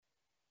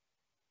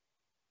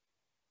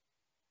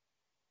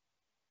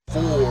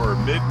Four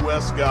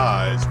Midwest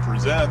Guys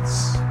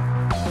presents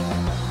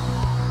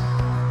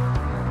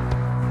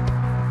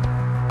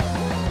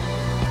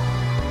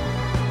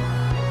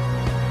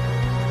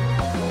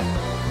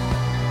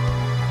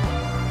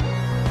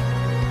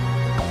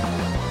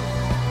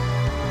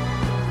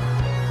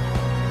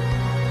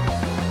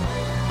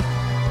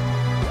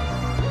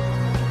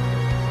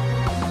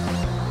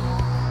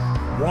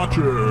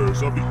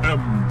Watchers of the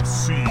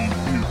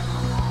MCU.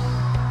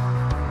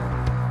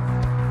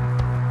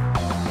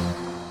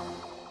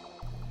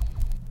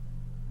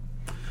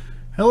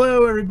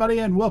 Hello, everybody,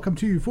 and welcome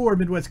to Four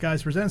Midwest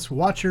Guys Presents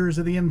Watchers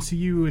of the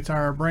MCU. It's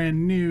our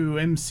brand new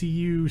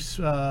MCU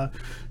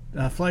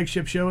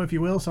flagship show, if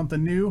you will,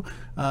 something new.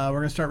 We're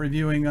going to start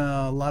reviewing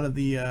a lot of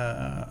the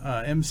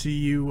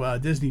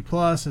MCU Disney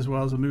Plus, as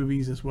well as the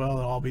movies as well.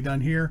 It'll all be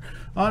done here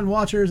on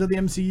Watchers of the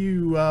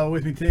MCU.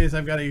 With me today is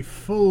I've got a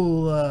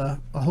whole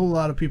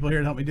lot of people here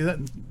to help me do that.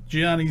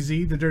 Johnny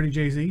Z, the Dirty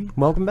Jay-Z.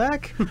 Welcome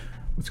back.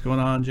 What's going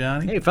on,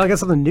 Johnny? Hey, I feel like I got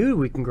something new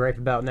we can gripe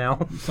about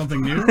now.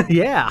 Something new?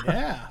 Yeah.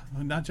 Yeah.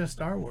 Not just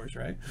Star Wars,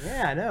 right?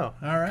 Yeah, I know.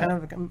 All right. Kind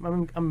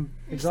of, I'm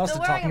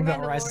exhausted talking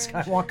about Rise of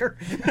Skywalker.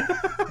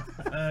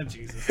 Oh,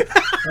 Jesus.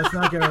 Let's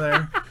not go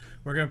there.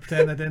 We're going to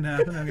pretend that didn't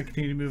happen. I'm going to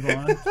continue to move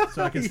on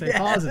so I can stay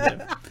positive.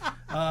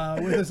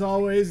 With us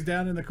always,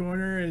 down in the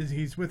corner,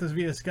 he's with us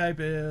via Skype,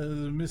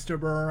 is Mr.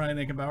 Brian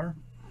Eckenbauer.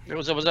 Hey,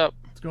 what's up, what's up?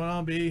 What's going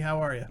on, B? How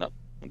are you?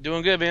 I'm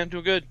doing good, man.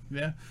 Doing good.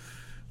 Yeah.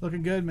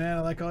 Looking good, man.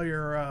 I like all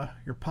your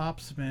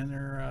pops, man.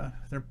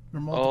 They're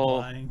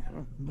multiplying.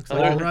 Looks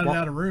like we're running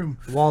out of room.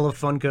 Wall of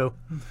Funko.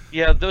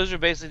 Yeah, those are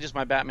basically just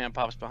my Batman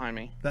pops behind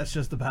me. That's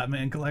just the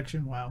Batman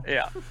collection. Wow.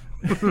 Yeah.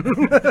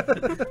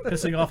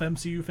 Pissing off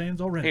MCU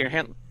fans already. Here,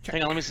 hang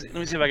on. Let me see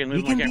if I can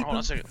move my camera. Hold on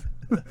a second.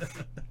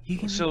 You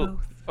can So do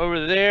both.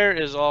 over there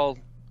is all.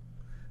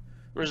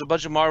 There's a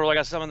bunch of Marvel. I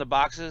got some in the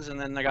boxes, and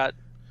then I got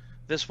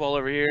this wall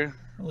over here.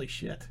 Holy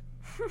shit.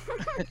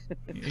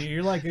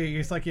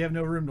 It's like you have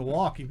no room to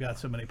walk. You've got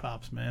so many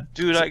pops, man.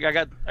 Dude, I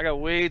got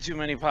way too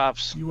many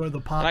pops. You are the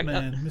pop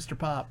man, Mr.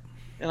 Pop.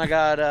 And I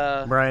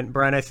got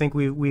Brian, I think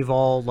we've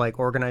all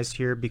organized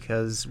here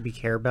because we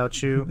care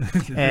about you,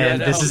 and Yeah,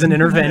 no. this is an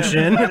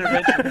intervention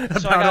intervention.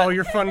 So about all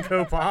your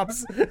Funko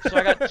Pops. So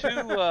I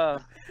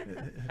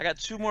got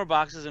two more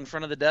boxes in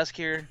front of the desk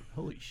here,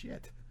 Holy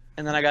shit.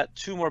 and then I got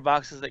two more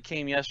boxes that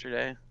came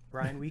yesterday.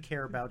 Brian, we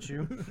care about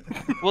you.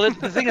 Well,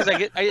 the thing is, I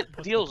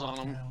get deals on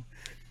them.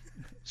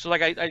 So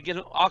like I get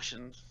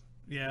auctions,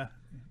 Yeah.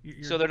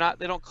 so they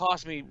don't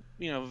cost me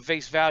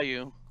face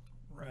value,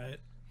 right.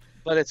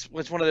 but it's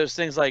one of those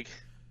things like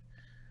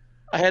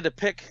I had to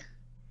pick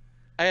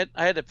like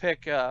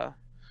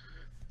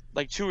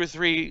two or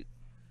three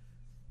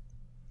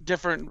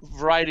different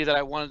variety that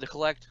I wanted to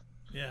collect.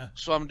 Yeah.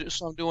 So I'm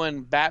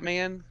doing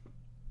Batman,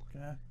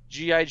 Okay.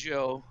 G.I.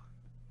 Joe,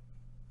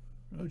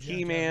 Oh,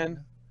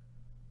 He-Man,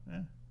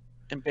 Yeah.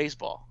 and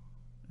baseball.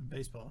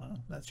 Baseball, huh?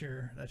 That's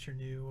your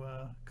new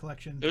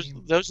collection.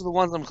 Those are the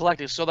ones I'm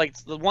collecting. So like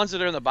the ones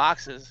that are in the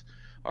boxes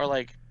are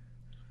like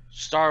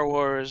Star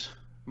Wars,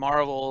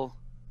 Marvel,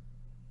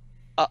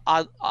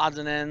 odds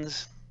and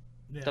ends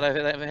Yeah. that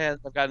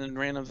I've gotten in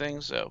random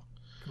things. So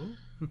Cool.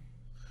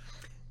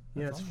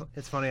 Yeah,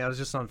 it's funny. I was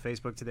just on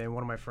Facebook today, and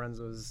one of my friends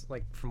was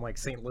from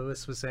St.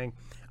 Louis was saying,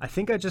 I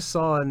think I just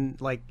saw an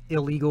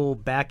illegal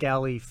back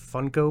alley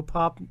Funko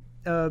Pop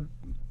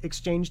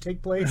exchange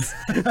take place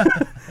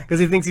because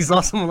he thinks he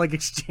saw someone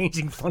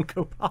exchanging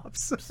Funko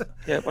Pops.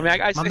 yeah, I mean,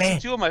 I see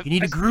two of my you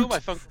need a two of my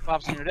group? Funko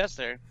Pops on your desk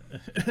there.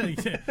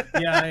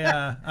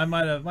 Yeah, I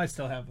might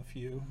still have a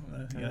few.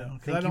 I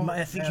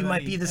think you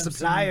might be the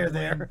supplier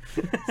there.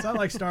 It's not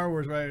like Star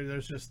Wars, right?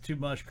 There's just too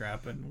much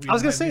crap, and I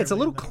was gonna say it's a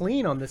little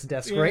clean on this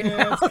desk right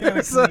now. It's kind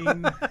of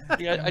clean.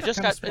 Yeah, I just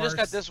kinda got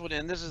sparse. this one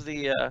in. This is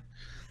the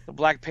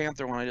Black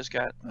Panther one I just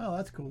got. Oh,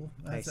 that's cool.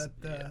 That's Nice.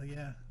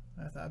 yeah.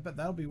 I bet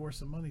that'll be worth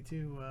some money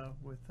too.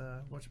 With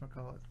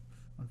whatchamacallit,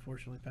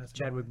 unfortunately passed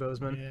away. Chadwick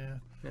Boseman. Yeah.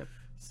 Yep.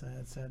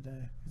 Sad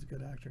day. He's a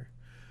good actor.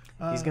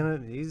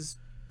 He's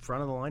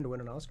front of the line to win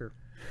an Oscar.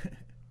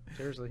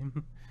 Seriously.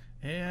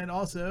 And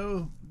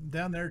also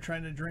down there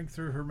trying to drink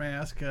through her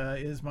mask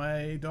is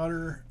my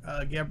daughter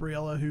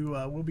Gabriella, who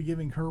will be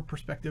giving her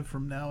perspective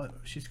from now.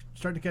 She's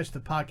starting to catch the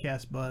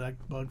podcast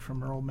bug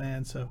from her old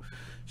man, so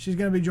she's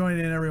going to be joining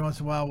in every once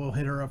in a while. We'll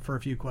hit her up for a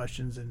few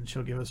questions, and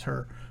she'll give us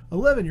her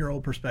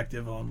 11-year-old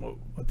perspective on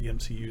what the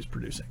MCU is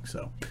producing.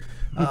 So,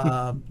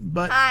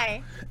 but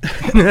Hi.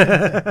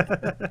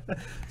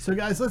 so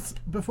guys,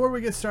 before we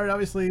get started,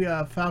 obviously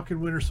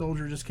Falcon Winter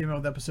Soldier just came out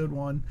with episode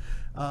 1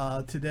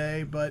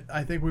 today, but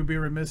I think we'd be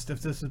remiss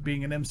if this is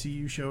being an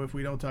MCU show if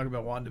we don't talk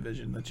about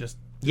WandaVision. That just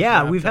Yeah,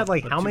 wrapped we've had up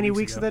like about how 2 many weeks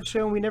weeks ago. of that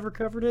show and we never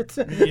covered it?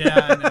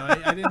 Yeah, I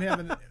know. I didn't have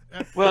an.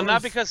 Well,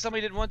 not because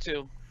somebody didn't want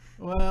to.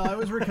 Well, I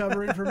was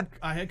recovering from.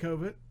 I had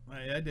COVID.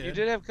 I did. You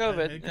did have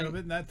COVID, I had COVID,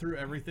 and that threw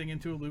everything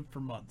into a loop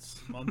for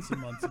months and months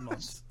and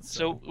months.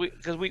 So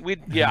because we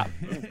did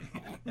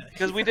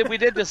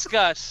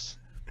discuss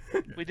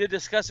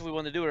if we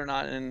wanted to do it or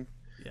not, and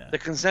yeah, the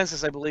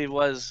consensus I believe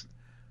was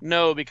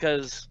no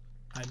because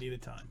I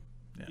needed time.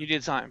 You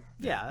need time.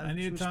 Yeah, I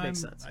needed which time.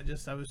 makes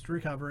sense. I was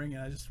recovering,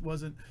 and I just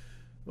wasn't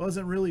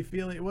really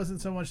feeling. It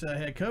wasn't so much that I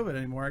had COVID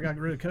anymore. I got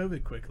rid of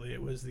COVID quickly.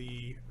 It was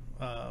the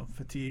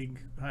fatigue.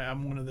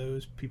 I'm one of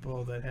those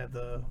people that had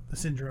the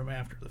syndrome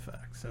after the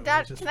fact. So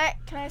Dad, just,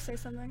 can I say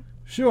something?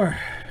 sure.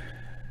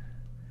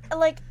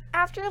 Like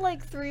after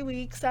like 3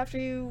 weeks after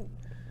you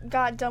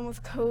got done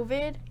with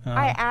COVID,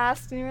 I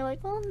asked and you were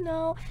like, well,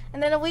 no.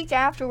 And then a week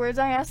afterwards,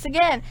 I asked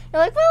again.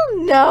 You're like,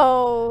 well,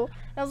 no.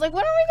 And I was like,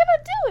 when are we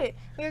gonna do it?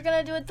 We were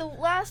gonna do it the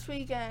last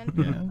weekend,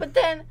 Yeah. but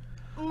then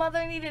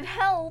Mother needed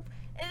help,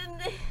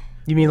 and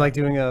You mean like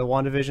doing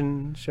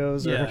WandaVision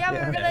shows? Yeah. Yeah, we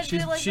were gonna do,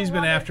 like, she's the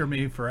been one after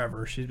me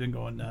forever. She's been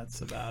going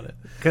nuts about it.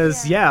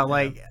 Because Yeah.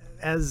 like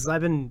as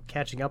I've been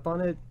catching up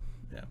on it,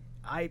 Yeah.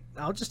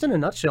 I'll just in a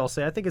nutshell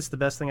say I think it's the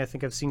best thing I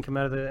think I've seen come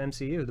out of the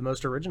MCU, the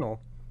most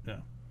original. Yeah.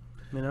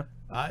 You know,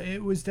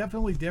 It was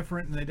definitely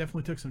different, and they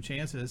definitely took some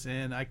chances,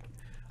 and I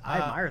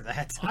admire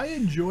that. I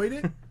enjoyed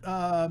it.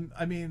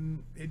 I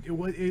mean,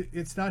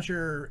 it's not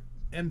your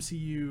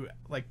MCU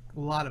like a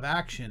lot of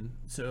action.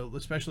 So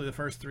especially the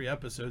first 3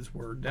 episodes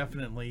were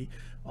definitely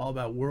all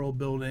about world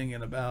building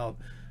and about,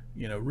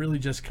 really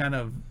just kind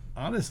of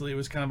honestly, it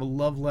was kind of a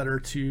love letter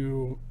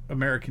to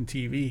American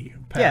TV.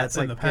 It's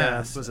in like the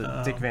past. was it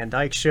Dick Van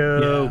Dyke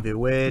Show, yeah.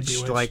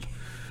 Bewitched, like.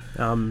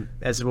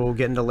 As we'll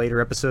get into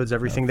later episodes,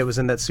 everything that was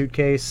in that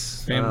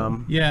suitcase.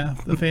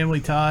 The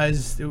Family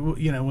Ties.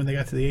 When they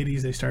got to the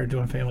 80s, they started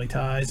doing Family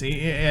Ties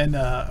and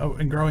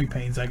Growing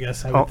Pains. I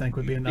guess I would think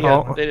would be another. Yeah,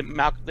 one. they did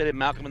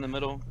Malcolm in the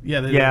Middle.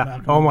 Yeah, they Yeah. did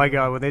Malcolm. Oh my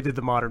God, when they did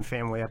the Modern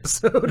Family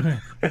episode,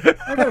 I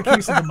got a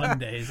case of the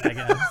Mondays, I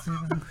guess.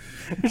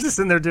 you're just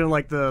in there doing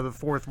like the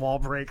fourth wall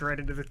break right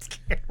into the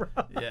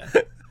camera. Yeah,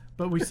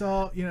 but we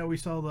saw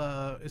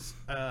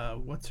the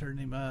what's her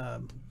name?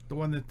 The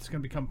one that's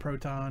going to become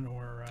Proton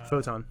or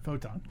Photon.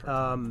 Photon.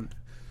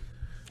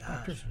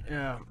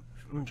 Yeah,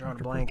 I'm drawing a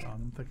Dr. blank. Proton,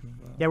 I'm thinking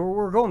of, Yeah,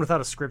 we're going without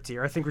a script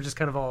here. I think we're just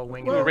kind of all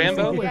winging well, it.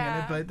 Rambo? we're winging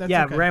Yeah. it, but that's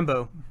Yeah, okay.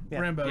 Rambo. Yeah.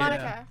 Rambo.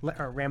 Monica.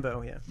 Or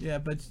Rambo. Yeah. Yeah,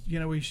 but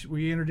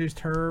we introduced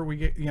her. We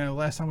get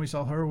last time we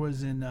saw her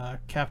was in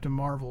Captain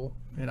Marvel.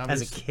 And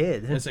As a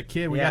kid. As a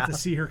kid, we got to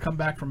see her come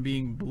back from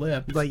being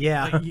blipped. But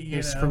yeah, Like,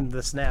 it's from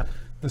the snap.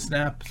 the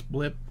snaps,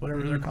 blip,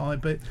 whatever they're calling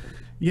it. But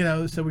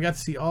so we got to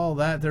see all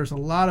that. There's a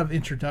lot of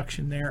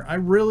introduction there. I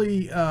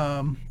really,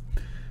 I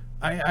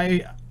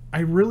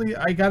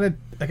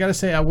gotta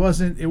say, it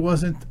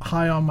wasn't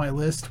high on my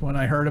list when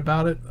I heard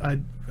about it. I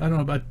don't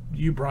know about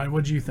you, Brian.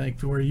 What did you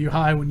think? Were you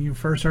high when you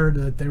first heard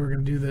that they were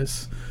going to do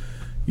this,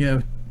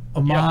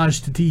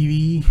 homage to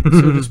TV,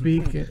 so to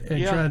speak,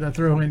 and try to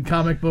throw in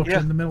comic books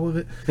in the middle of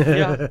it?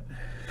 Yeah.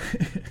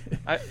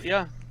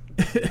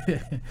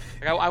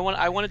 I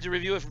wanted to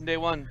review it from day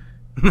one.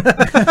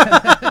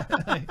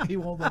 He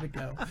won't let it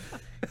go.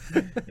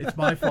 It's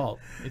my fault.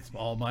 It's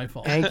all my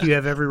fault. Hank, you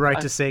have every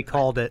right to say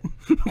called it.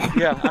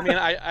 Yeah, I mean,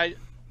 I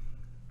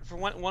for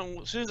one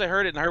as soon as I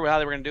heard it and heard how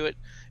they were going to do it,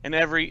 and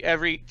every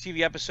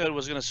TV episode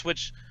was going to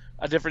switch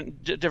a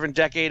different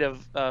decade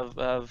of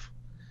the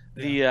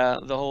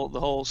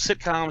whole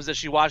sitcoms that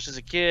she watched as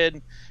a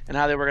kid and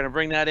how they were going to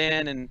bring that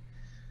in, and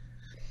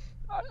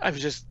I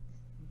was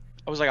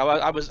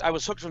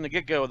hooked from the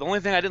get-go. The only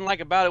thing I didn't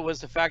like about it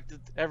was the fact that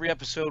every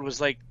episode was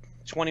like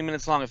 20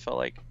 minutes long. It felt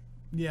like.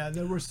 Yeah,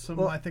 there was some.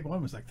 Well, I think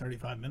one was like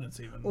 35 minutes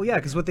even. Well, yeah,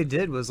 because what they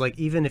did was like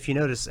even if you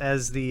notice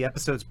as the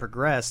episodes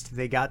progressed,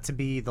 they got to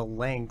be the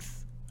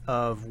length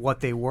of what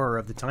they were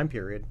of the time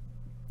period.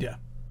 Yeah.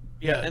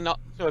 Yeah, and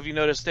so if you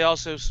notice, they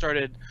also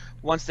started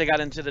once they got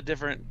into the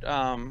different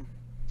the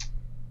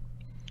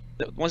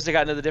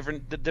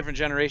different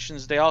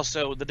generations. They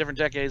also the different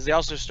decades. They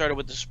also started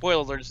with the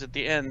spoiler alerts at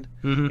the end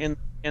in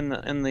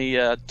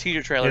the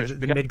teaser trailers.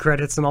 The mid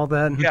credits and all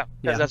that. Yeah,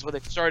 because that's what they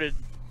started.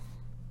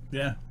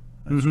 Yeah.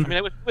 I mean,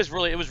 it was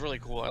really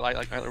cool. I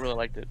really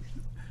liked it.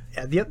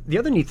 Yeah, the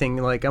other neat thing,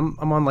 like I'm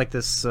on like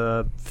this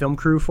film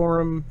crew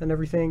forum and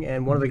everything,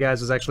 and one of the guys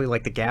was actually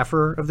like the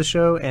gaffer of the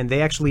show, and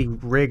they actually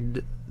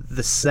rigged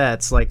the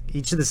sets. Like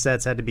each of the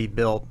sets had to be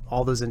built,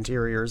 all those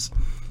interiors.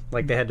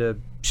 Like they had to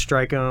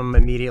strike them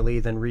immediately,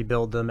 then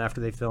rebuild them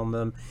after they filmed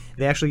them.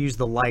 They actually used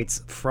the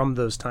lights from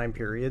those time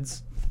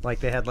periods. Like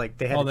they had went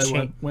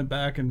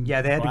back and they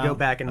had to wow, go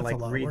back and that's like a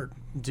lot of work.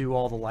 redo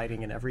all the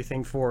lighting and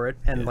everything for it,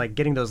 and like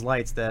getting those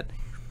lights that,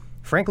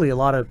 frankly, a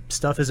lot of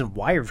stuff isn't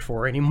wired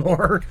for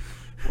anymore.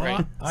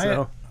 Right.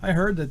 I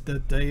heard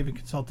that they even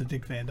consulted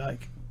Dick Van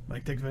Dyke.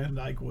 Like Dick Van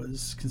Dyke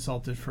was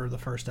consulted for the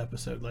first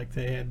episode. Like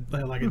they had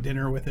like a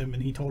dinner with him,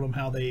 and he told them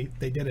how they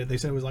did it. They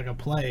said it was like a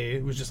play.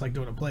 It was just like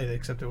doing a play,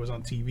 except it was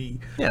on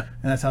TV. Yeah.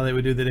 And that's how they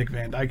would do the Dick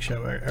Van Dyke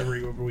show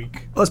every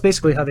week. Well, it's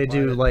basically how they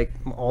do like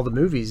all the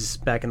movies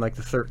back in like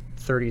the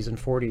 30s and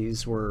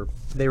 40s, where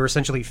they were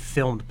essentially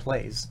filmed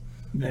plays,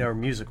 or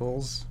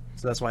musicals.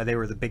 So that's why they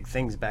were the big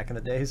things back in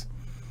the days.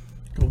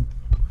 Cool.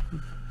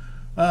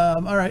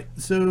 All right.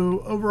 So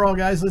overall,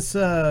 guys, let's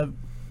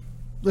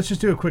let's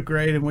just do a quick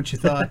grade and what you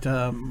thought.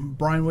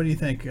 Brian, what do you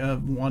think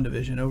of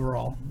WandaVision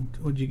overall?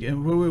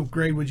 What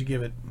grade would you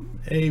give it?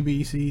 A,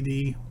 B, C,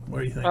 D? What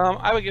do you think?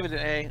 I would give it an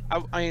A.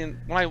 I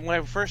mean, when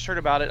I first heard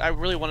about it, I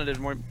really wanted it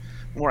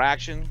more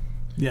action.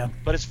 Yeah.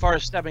 But as far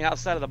as stepping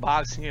outside of the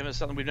box and giving us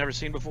something we've never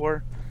seen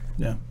before,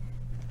 Yeah.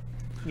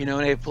 you know,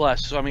 an A+.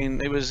 So I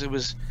mean,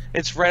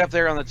 it's right up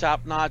there on the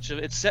top notch.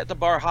 It's set the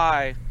bar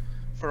high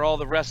for all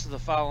the rest of the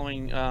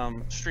following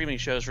streaming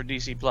shows for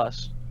DC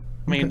Plus.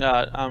 I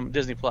mean,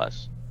 Disney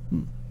Plus.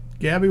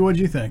 Gabby, what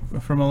do you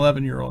think from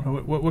 11-year-old?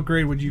 What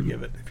grade would you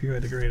give it if you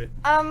had to grade it?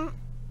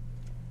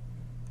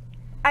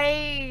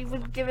 I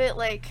would give it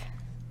like,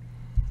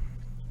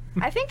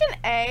 I think an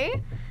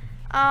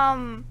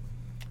A.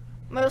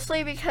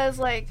 Mostly because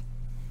like,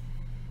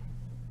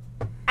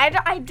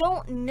 I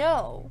don't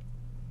know.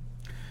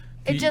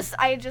 I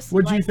just.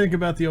 What do you think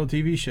about the old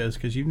TV shows?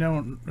 Because you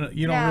don't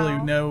really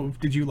know.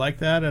 Did you like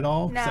that at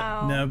all?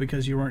 No. No,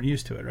 because you weren't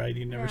used to it, right?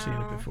 You'd never seen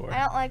it before. I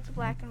don't like the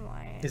black and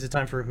white. Is it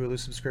time for a Hulu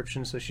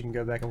subscription so she can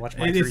go back and watch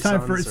My It's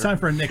time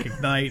for a Nick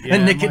at Night. A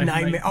Nick at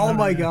Night. Oh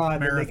my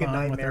God, the Nick at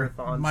Night with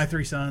marathons. My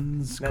Three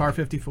Sons, Car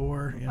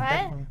 54.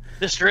 Yeah. What?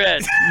 Mr.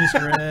 Ed.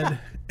 Mr. Ed.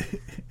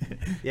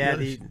 Yeah,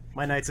 the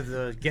My Nights of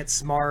the Get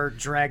Smart,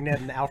 Dragnet,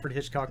 and Alfred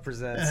Hitchcock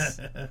Presents.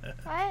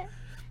 What?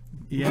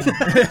 Yeah.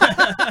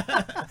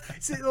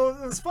 See, it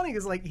was funny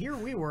because like here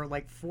we were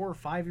like 4 or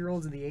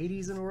 5-year-olds in the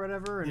 80s and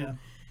whatever, and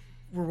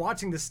we're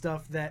watching the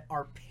stuff that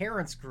our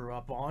parents grew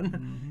up on,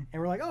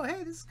 and we're like, oh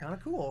hey, this is kind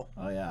of cool.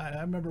 Oh yeah,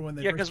 I remember when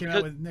they first came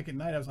out with Nick at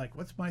Night. I was like,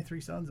 "What's My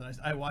Three Sons?" And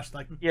I watched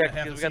like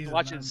because we got to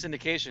watch it in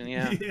syndication.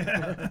 Yeah.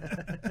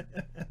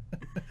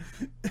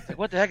 Like,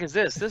 what the heck is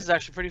this? This is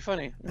actually pretty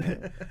funny.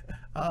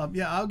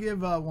 I'll give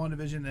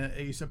WandaVision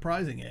a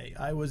surprising A.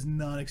 I was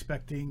not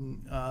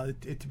expecting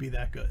it to be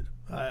that good.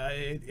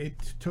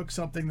 It took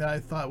something that I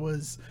thought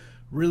was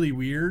really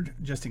weird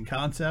just in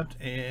concept,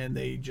 and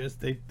they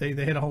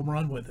hit a home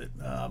run with it.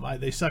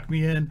 They sucked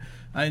me in.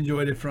 I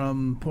enjoyed it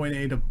from point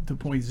A to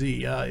point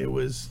Z. It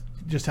was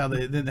just how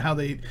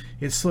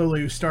it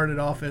slowly started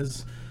off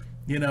as,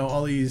 you know,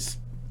 all these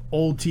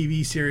old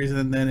TV series,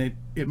 and then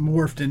it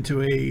morphed into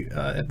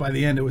by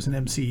the end it was an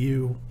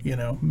MCU, you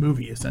know,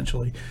 movie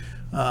essentially.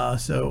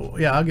 So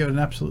yeah, I'll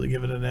absolutely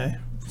give it an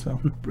A. So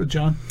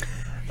John?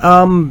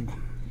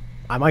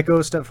 I might go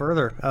a step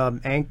further.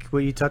 Ank, what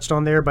you touched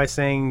on there by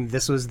saying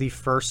this was the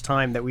first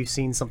time that we've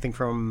seen something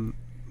from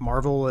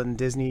Marvel and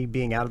Disney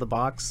being out of the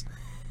box.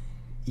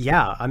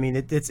 Yeah, I mean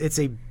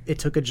it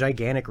took a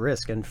gigantic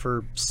risk, and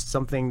for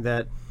something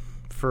that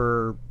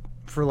for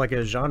like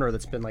a genre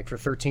that's been like for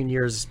 13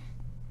 years,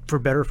 for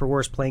better or for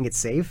worse, playing it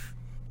safe,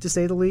 to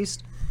say the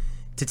least,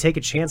 to take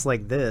a chance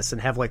like this and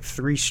have like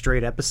 3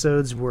 straight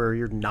episodes where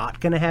you're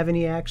not going to have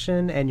any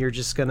action and you're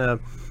just going to,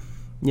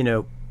 you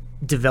know,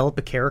 develop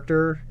a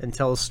character and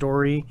tell a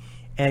story.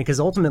 And because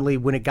ultimately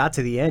when it got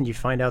to the end, you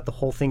find out the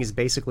whole thing is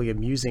basically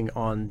amusing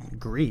on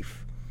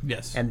grief.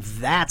 Yes. And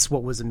that's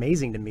what was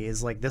amazing to me,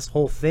 is like this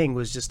whole thing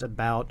was just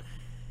about,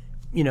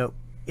 you know,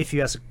 if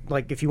you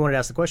wanted to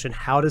ask the question,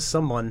 how does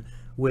someone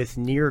with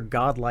near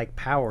godlike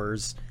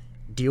powers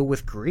deal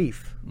with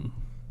grief?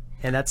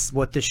 And that's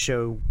what this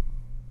show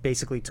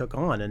basically took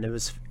on, and it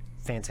was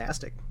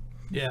fantastic.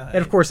 Yeah.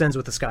 It of course ends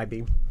with a sky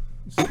beam.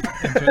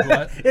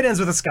 What? It ends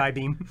with a sky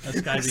beam. A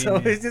sky beam. So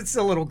it's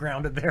a little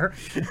grounded there.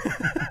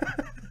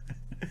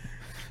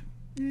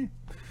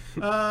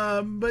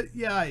 But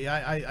yeah,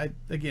 I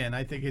again,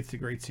 I think it's a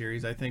great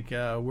series. I think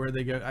where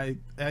they go,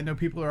 I know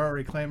people are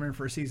already clamoring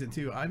for season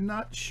 2. I'm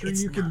not sure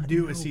you can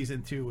do a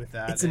season 2 with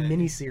that. It's a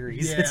mini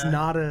series. Yeah, It's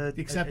not a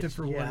accept it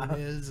for what it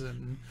is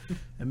and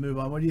move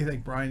on. What do you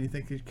think, Brian? You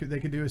think they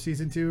could do a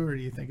season 2, or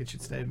do you think it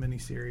should stay a mini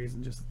series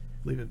and just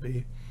leave it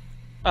be?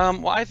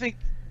 Well, I think,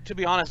 to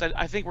be honest,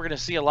 I think we're going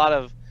to see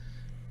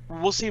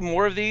we'll see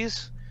more of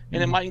these,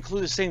 and it might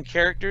include the same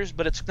characters,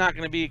 but it's not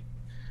going to be.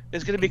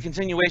 It's going to be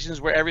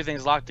continuations where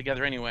everything's locked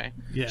together anyway.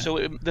 Yeah.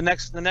 So the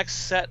next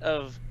set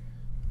of,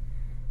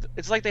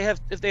 it's like they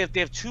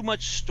have too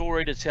much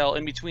story to tell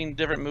in between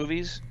different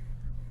movies,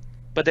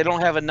 but they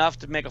don't have enough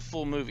to make a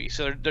full movie.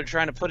 So they're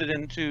trying to put it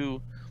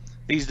into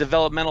these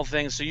developmental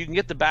things, so you can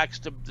get the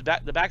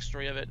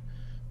backstory of it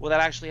without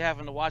actually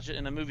having to watch it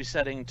in a movie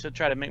setting to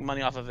try to make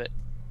money off of it.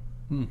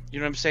 You know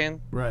what I'm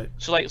saying? Right.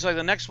 So like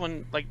the next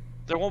one, like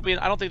there won't be.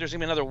 I don't think there's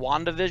gonna be another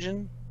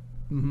WandaVision.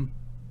 Mm-hmm.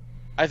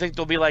 I think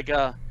there'll be like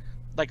a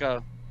I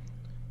don't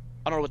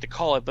know what to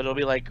call it, but it'll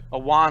be like a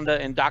Wanda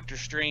and Doctor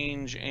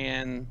Strange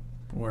and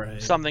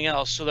something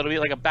else. So that'll be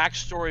like a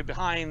backstory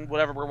behind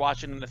whatever we're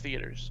watching in the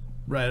theaters.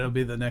 Right, it'll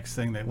be the next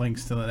thing that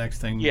links to the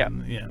next thing. Yeah.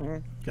 Yeah. Mm-hmm.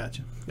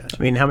 Gotcha.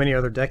 I mean, how many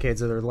other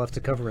decades are there left to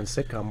cover in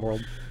sitcom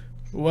world?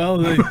 Well,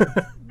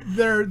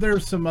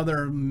 there's some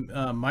other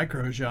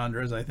micro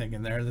genres, I think,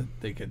 in there that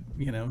they could,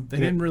 you know, they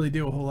didn't really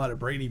do a whole lot of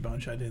Brady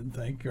Bunch, I didn't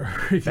think, or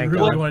if you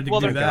really wanted to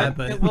do that.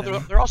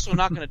 But they're also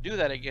not going to do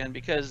that again,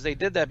 because they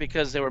did that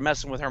because they were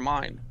messing with her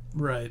mind.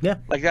 Right. Yeah.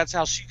 Like that's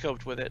how she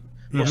coped with it.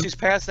 Well, she's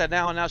past that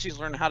now, and now she's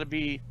learning how to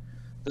be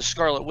the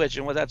Scarlet Witch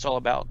and what that's all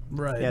about.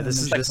 Right. Yeah, and this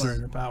is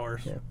learning her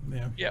powers.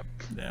 Yeah. Yep.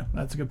 Yeah,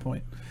 that's a good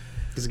point.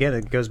 Because again,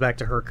 it goes back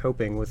to her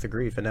coping with the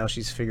grief, and now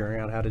she's figuring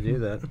out how to do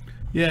that.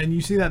 Yeah, and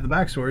you see that in the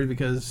backstory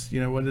because,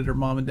 what did her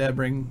mom and dad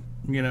bring?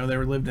 They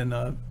were lived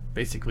in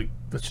basically,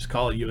 let's just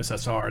call it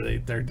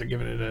USSR. They're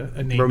giving it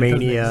a name.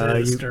 Romania,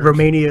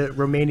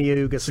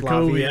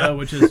 Yugoslavia,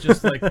 which is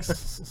just like,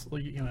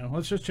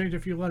 let's just change a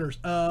few letters.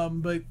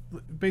 But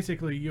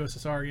basically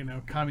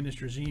USSR,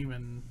 communist regime,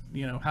 and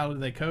how do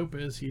they cope?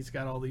 Is he's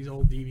got all these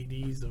old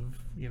DVDs of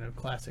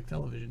classic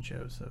television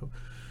shows. So,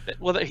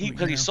 well,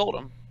 because he sold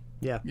them.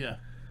 Yeah.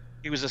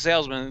 He was a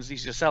salesman.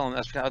 He's just selling.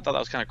 I thought that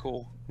was kind of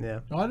cool.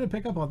 Yeah. Oh, I didn't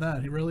pick up on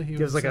that. He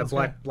was like a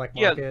black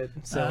market.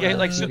 So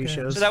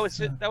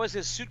that was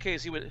his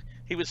suitcase. He would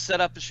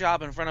set up the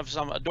shop in front of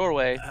a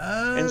doorway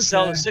and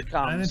sell the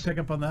sitcoms. I didn't pick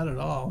up on that at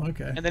all.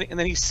 Okay. And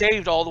then he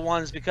saved all the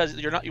ones because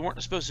you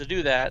weren't supposed to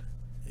do that.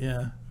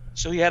 Yeah.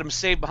 So he had them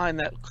saved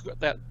behind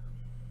that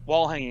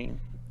wall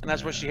hanging, and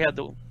that's where she had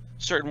the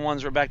certain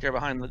ones were back there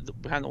behind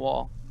the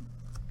wall.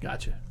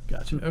 Gotcha.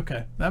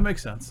 Okay, that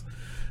makes sense.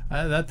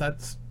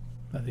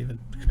 That even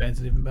expands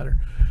it even better.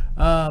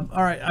 All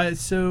right,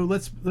 so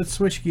let's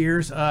switch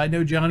gears. I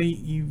know, Johnny,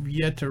 you've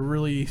yet to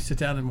really sit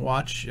down and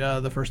watch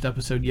the first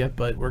episode yet,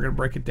 but we're going to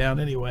break it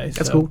down anyway.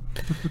 That's cool.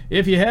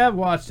 If you have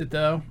watched it,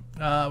 though,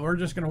 we're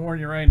just going to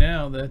warn you right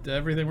now that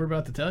everything we're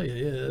about to tell you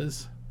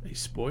is a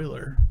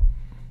spoiler.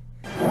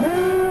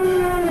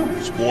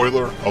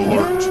 Spoiler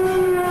alert.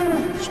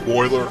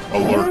 Spoiler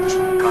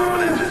alert.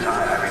 Confidence is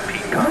high. I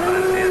repeat,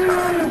 confidence is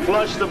high.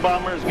 Flush the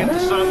bombers, get the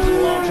subs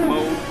in launch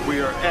mode.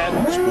 We are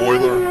at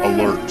Spoiler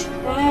alert.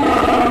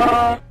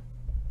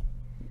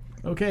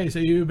 Okay, so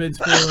you've been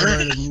spoiler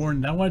alert and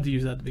warned. I wanted to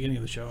use that at the beginning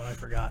of the show, and I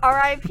forgot.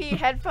 R.I.P.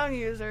 headphone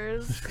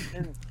users.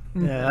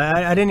 Yeah,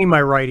 I didn't need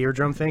my right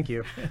eardrum. Thank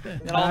you.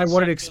 I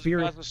wanted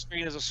experience. The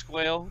screen as a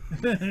squale.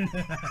 You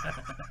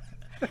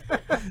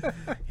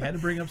had to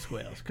bring up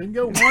squales. Couldn't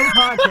go one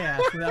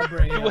podcast without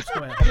bringing up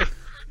squales.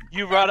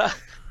 You brought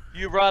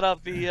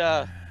up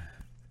the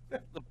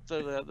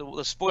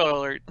spoiler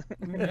alert.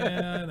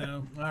 Yeah, I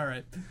know. All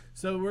right.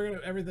 So we're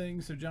gonna everything.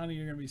 So Johnny,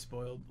 you're gonna be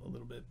spoiled a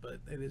little bit, but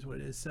it is what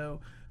it is.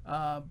 So,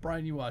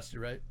 Brian, you watched it,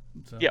 right?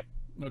 So, Yep.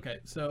 Okay.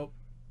 So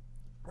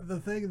the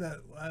thing that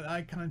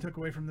I kind of took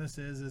away from this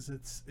is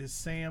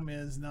Sam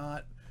is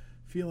not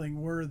feeling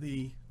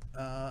worthy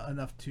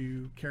enough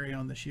to carry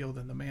on the shield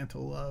and the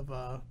mantle of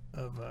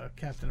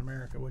Captain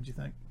America. What'd you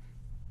think?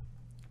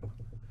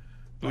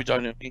 Are we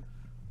talking to me?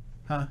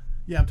 Huh?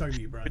 Yeah, I'm talking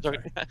to you, Brian. I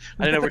didn't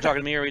know if we're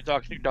talking to me or we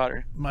talking to your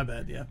daughter. My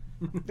bad. Yeah.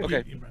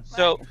 Okay. You, Brian.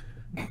 So.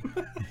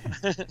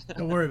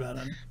 Don't worry about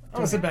it.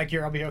 I'll sit back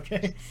here. I'll be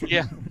okay.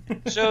 Yeah.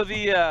 So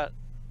it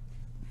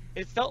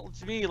felt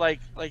to me like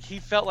he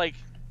felt like,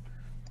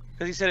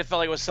 because he said it felt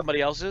like it was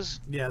somebody else's.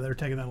 Yeah, they're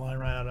taking that line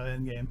right out of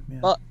Endgame.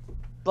 Yeah.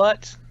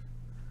 But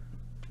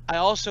I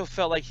also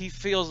felt like he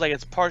feels like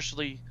it's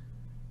partially,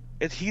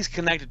 he's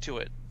connected to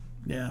it.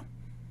 Yeah.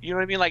 You know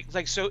what I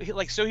mean? So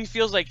he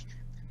feels like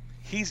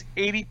he's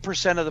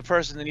 80% of the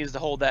person that needs to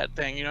hold that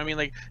thing. You know what I mean?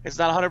 Like, it's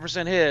not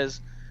 100%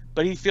 his,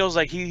 but he feels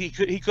like he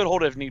could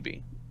hold it if need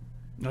be.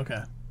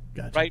 Okay.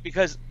 Gotcha. Right?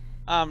 Because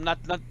not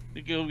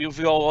if you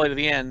go all the way to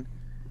the end,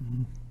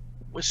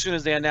 as soon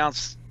as they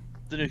announce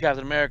the new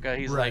Captain America,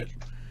 he's right. like,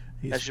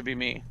 that should be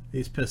me.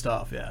 He's pissed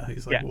off. Yeah.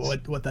 He's like,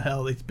 Yes. what the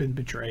hell? He's been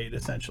betrayed,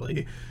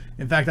 essentially.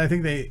 In fact, I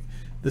think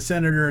the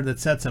senator that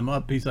sets him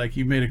up, he's like,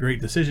 you made a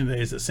great decision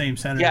today, is the same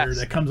senator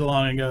that comes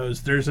along and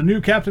goes, there's a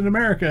new Captain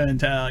America in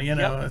town.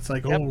 It's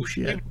like, oh,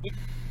 shit.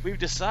 We've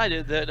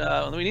decided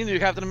that we need a new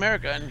Captain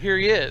America, and here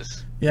he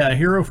is. Yeah, a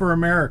hero for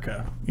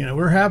America.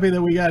 We're happy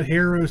that we got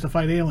heroes to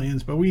fight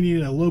aliens, but we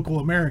needed a local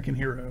American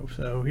hero.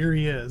 So here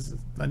he is,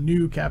 a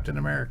new Captain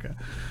America.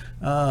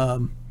 He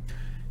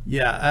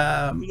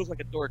looks like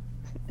a dork.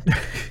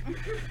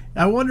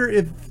 I wonder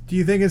do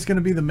you think it's going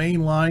to be the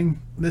main line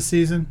this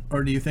season,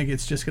 or do you think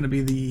it's just going to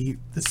be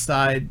the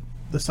side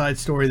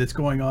story that's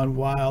going on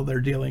while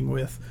they're dealing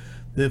with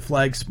the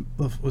flags?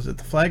 Was it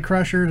the Flag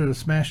Crushers or the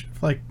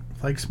Flag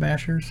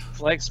Smashers?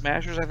 Flag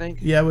Smashers, I think.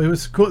 Yeah, it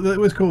was cool. It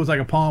was like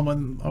a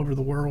palm over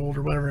the world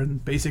or whatever,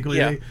 and basically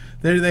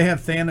they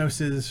have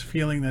Thanos's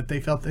feeling that they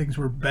felt things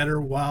were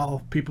better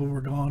while people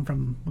were gone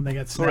from when they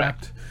got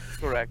snapped.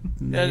 Correct.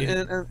 And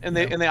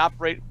they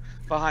operate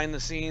behind the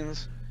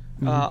scenes,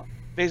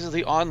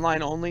 basically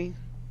online only.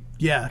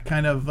 Yeah,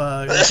 kind of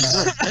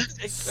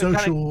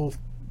social.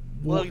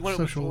 What's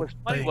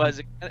funny was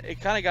it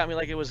kind of got me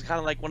like it was kind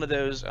of like one of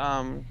those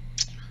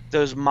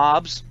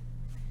mobs,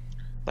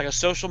 like a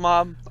social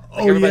mob.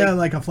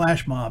 Like a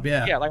flash mob.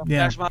 Yeah, like a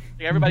flash mob.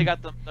 Everybody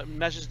got the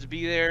message to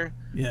be there,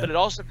 but it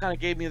also kind of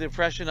gave me the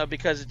impression of,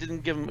 because it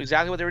didn't give them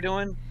exactly what they were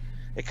doing,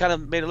 it kind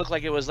of made it look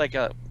like it was like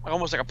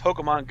almost like a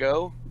Pokemon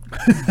Go.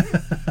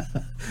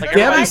 Like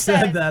Gabby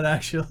said that,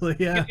 actually.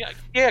 Yeah,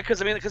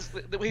 because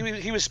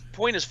he was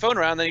pointing his phone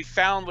around, then he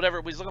found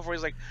whatever he was looking for.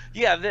 He's like,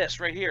 yeah, this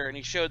right here, and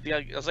he showed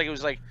it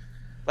was like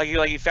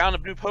he found a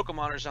new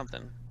Pokemon or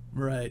something.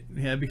 Right.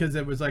 Yeah, because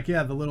it was like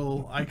the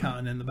little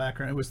icon in the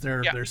background. It was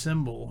their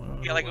symbol.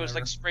 Yeah, like it was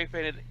like spray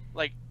painted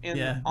like on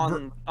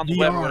the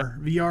VR,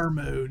 web. VR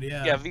mode.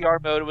 Yeah. Yeah,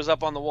 VR mode. It was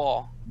up on the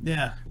wall.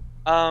 Yeah.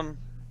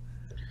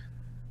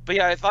 But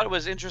yeah, I thought it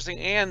was interesting,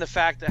 and the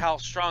fact that how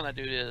strong that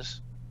dude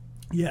is.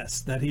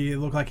 Yes, that he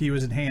looked like he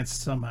was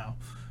enhanced somehow,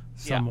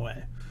 some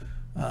way.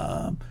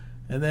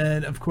 And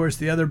then, of course,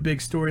 the other big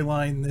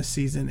storyline this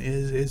season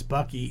is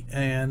Bucky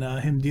and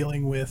him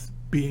dealing with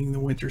being the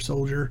Winter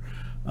Soldier,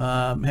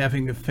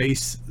 having to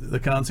face the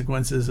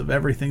consequences of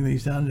everything that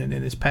he's done, and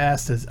in his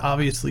past is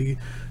obviously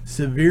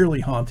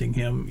severely haunting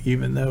him.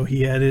 Even though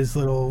he had his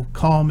little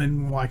calm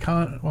in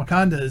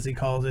Wakanda, as he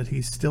calls it,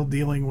 he's still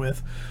dealing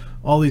with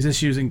all these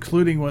issues,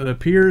 including what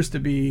appears to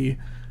be.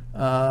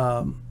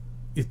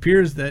 It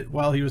appears that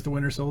while he was the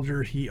Winter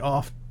Soldier, he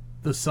offed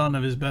the son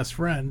of his best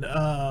friend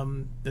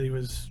that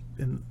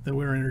we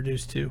were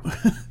introduced to.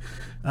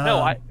 No,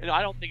 I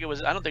don't think it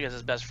was. I don't think it's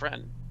his best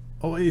friend.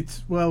 Oh,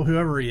 it's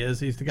whoever he is.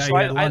 He's the guy he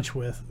had lunch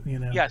with.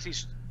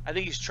 Yes, I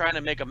think he's trying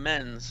to make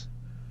amends,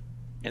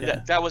 and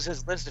Yeah. that was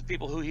his list of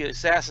people who he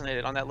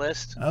assassinated on that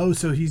list. Oh,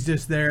 so he's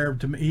just there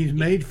to. He's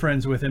made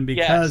friends with him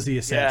because he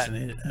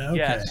assassinated. Okay.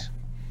 Yes,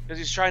 because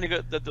he's trying to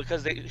go.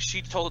 Because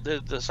she told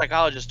the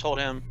psychologist told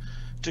him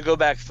to go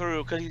back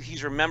through because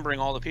he's remembering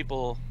all the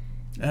people.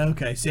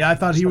 Okay. See, I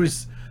thought he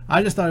was.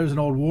 I just thought he was an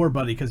old war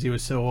buddy because he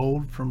was so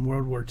old from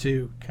World War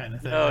II kind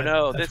of thing.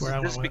 No, That's where I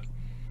went with.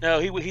 No,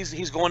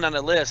 he's going down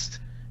the list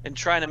and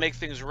trying to make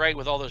things right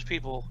with all those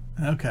people.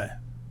 Okay,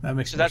 that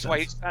makes So more that's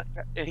sense.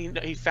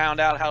 why he found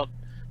out how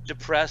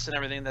depressed and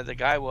everything that the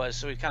guy was.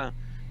 So he kind of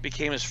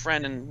became his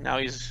friend, and now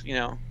he's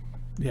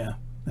Yeah,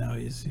 now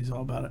he's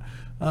all about it.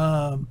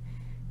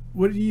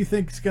 What do you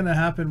think is going to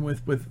happen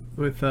with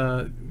he's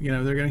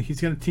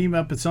going to team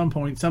up at some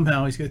point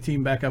somehow. He's going to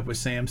team back up with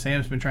Sam.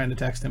 Sam's been trying to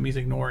text him. He's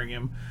ignoring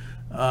him.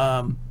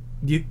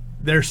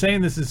 They're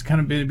saying this is kind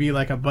of going to be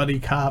like a buddy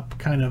cop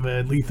kind of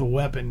a Lethal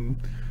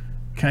Weapon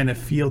kind of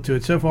feel to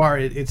it. So far,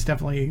 it's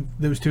definitely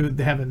those two.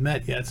 They haven't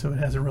met yet, so it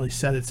hasn't really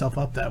set itself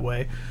up that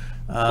way.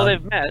 well,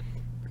 they've met.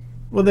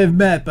 Well, they've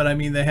met, but I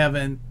mean, they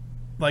haven't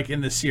like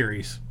in the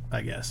series,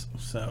 I guess.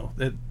 So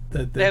they've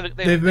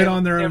been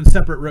on their own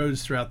separate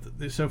roads throughout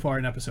so far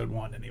in episode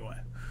 1, anyway.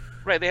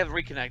 Right, they have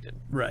reconnected.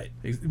 Right,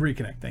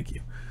 reconnect. Thank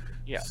you.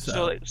 Yeah.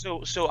 So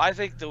I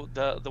think the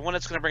one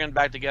that's going to bring them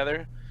back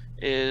together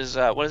is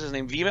what is his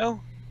name?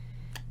 Vimo.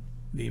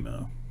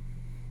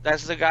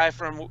 That's the guy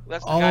from.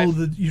 That's the guy.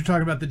 You're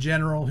talking about the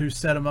general who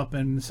set him up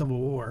in Civil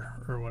War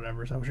or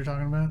whatever. Is that what you're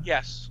talking about?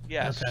 Yes.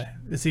 Okay.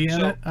 Is he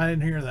in it? I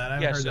didn't hear that.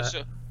 I haven't heard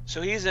that.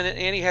 So he's in it,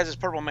 and he has his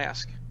purple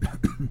mask,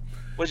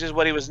 which is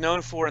what he was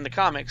known for in the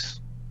comics,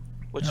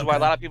 which is why a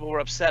lot of people were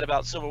upset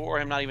about Civil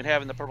War, him not even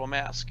having the purple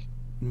mask.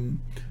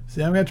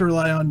 See, I'm going to have to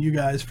rely on you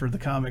guys for the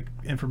comic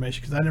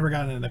information because I never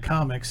got into the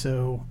comics,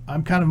 so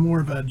I'm kind of more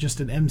of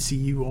just an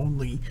MCU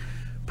only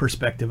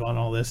perspective on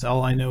all this.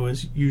 All I know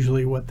is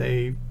usually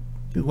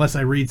unless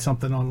I read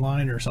something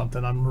online or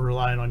something, I'm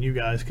relying on you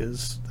guys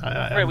because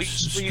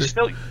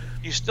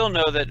you still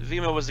know that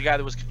Vimo was the guy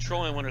that was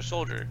controlling Winter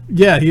Soldier.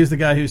 Yeah, he was the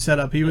guy who set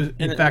up. He was,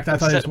 in fact, I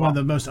thought he was one of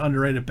the most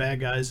underrated bad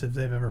guys if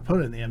they've ever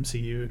put in the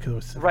MCU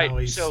because how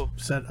he's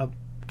set up.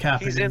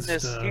 He's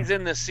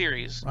in this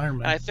series. Iron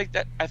Man.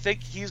 And I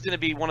think he's going to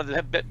be one of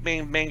the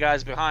main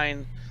guys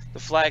behind the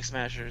Flag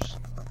Smashers.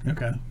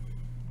 Okay.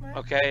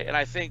 Okay, and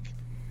I think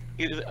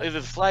either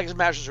the Flag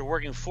Smashers are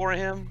working for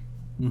him,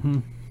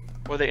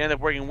 or they end up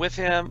working with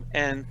him,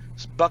 and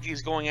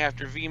Bucky's going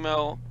after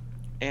Vimo,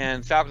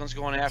 and Falcon's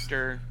going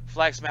after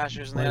Flag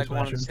Smashers, and they end up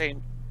going on the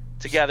same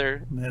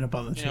together. They end up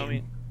on the team. What I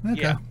mean?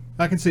 Okay. Yeah.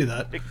 I can see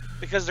that.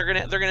 Because they're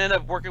gonna end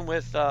up working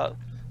with the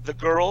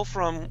girl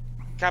from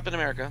Captain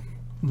America.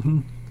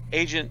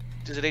 Agent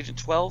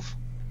 12?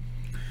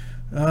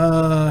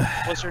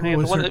 What's her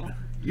name? The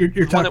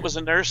one that was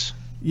a nurse.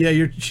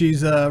 Yeah,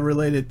 she's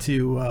related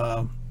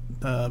to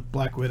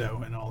Black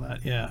Widow and all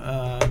that.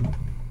 Yeah.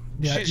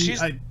 She's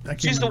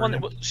the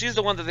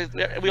one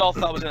that we all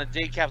thought was going to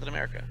date Captain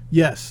America.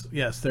 Yes,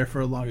 there for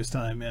the longest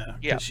time.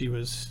 Yeah. She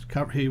was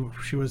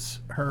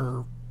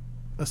her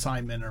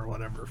assignment or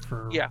whatever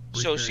for. Yeah.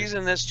 So she's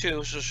in this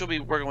too. So she'll be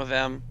working with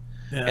them.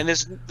 Yeah. And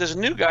there's a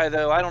new guy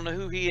though. I don't know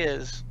who he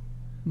is.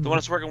 The one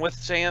that's working with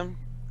Sam?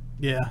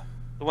 Yeah.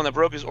 The one that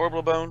broke his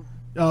orbital bone?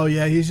 Oh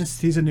yeah,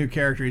 he's a new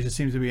character. He just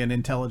seems to be an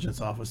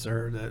intelligence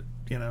officer that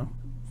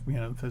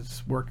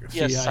that's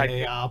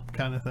CIA op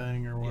kind of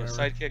thing or whatever.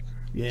 Sidekick.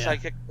 Yeah.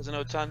 Sidekick doesn't know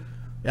a ton.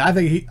 Yeah,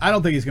 I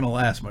don't think he's going to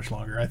last much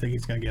longer. I think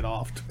he's going to get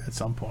offed at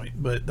some point.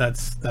 But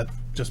that's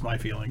just my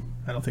feeling.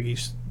 I don't think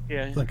he's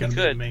going to be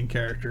the main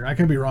character. I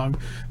could be wrong.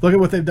 Look at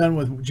what they've done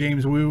with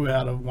James Woo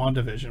out of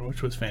WandaVision,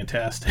 which was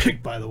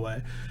fantastic, by the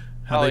way.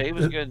 He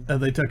was good.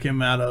 They took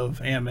him out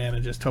of Ant-Man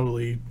and just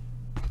totally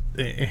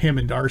him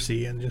and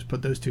Darcy and just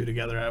put those two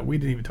together. We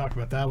didn't even talk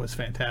about that. It was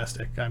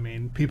fantastic. I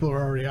mean, people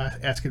are already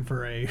asking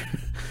for a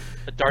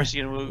Darcy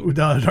and Woo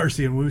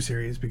Darcy and Woo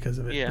series because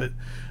of it. Yeah.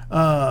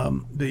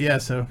 But yeah,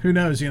 so who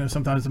knows?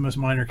 Sometimes the most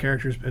minor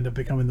characters end up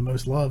becoming the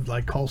most loved,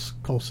 like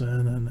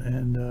Coulson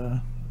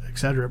and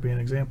etc. being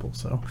an example.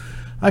 So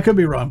I could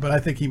be wrong, but I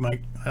think he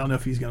might. I don't know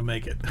if he's going to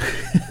make it.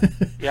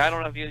 Yeah, I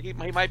don't know if he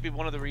might be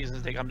one of the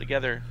reasons they come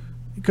together.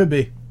 It could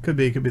be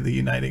the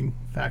uniting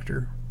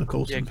factor, the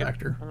Coulson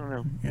factor. I don't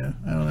know. Yeah,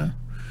 I don't know.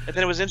 And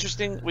then it was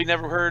interesting. We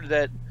never heard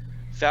that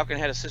Falcon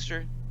had a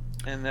sister,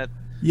 and that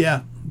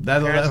that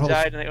parents whole,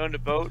 died and they owned a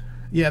boat.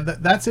 Yeah,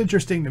 that's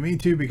interesting to me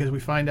too, because we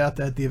find out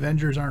that the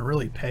Avengers aren't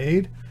really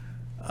paid.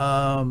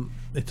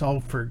 It's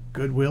all for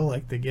goodwill,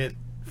 like they get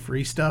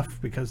free stuff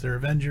because they're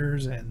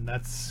Avengers, and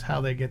that's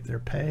how they get their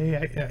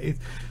pay.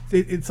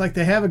 It's like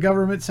they have a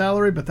government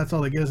salary, but that's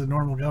all they get is a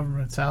normal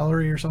government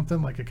salary or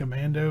something, like a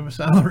commando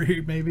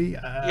salary maybe. They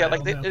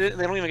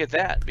don't even get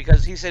that,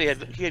 because he said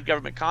he had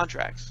government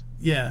contracts.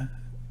 Yeah.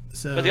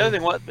 So. But the other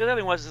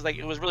thing was is like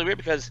it was really weird,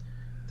 because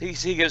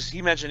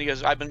he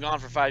mentioned I've been gone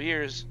for 5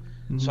 years,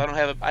 so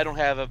I don't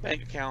have a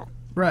bank account.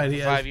 Right.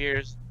 For 5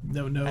 years.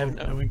 No income.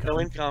 No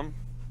income.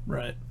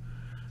 Right.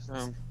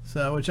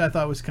 So, which I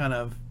thought was kind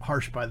of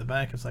harsh by the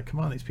bank. It's like,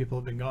 come on, these people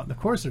have been gone. Of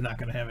course, they're not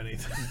going to have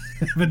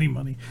any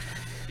money.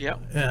 Yeah.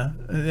 Yeah.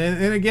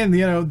 And again,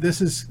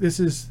 this is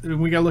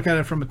we got to look at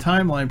it from a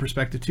timeline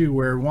perspective too,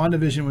 where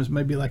WandaVision was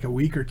maybe like a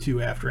week or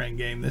two after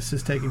Endgame. This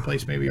is taking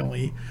place maybe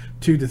only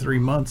 2 to 3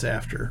 months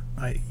after.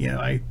 I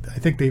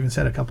think they even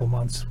said a couple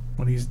months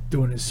when he's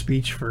doing his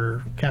speech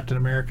for Captain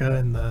America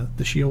and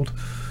the Shield.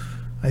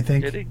 I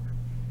think. Did he?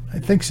 I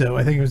think so.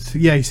 I think it was.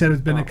 Yeah, he said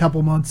it's been a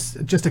couple months.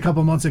 Just a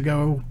couple months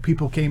ago,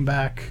 people came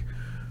back.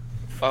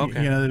 Okay.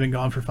 They've been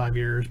gone for 5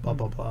 years. Blah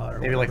blah blah. Maybe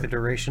whatever. like the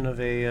duration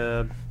of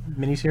a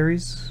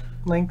miniseries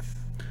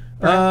length.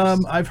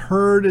 Perhaps? I've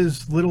heard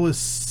as little as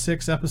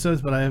 6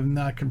 episodes, but I have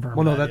not confirmed.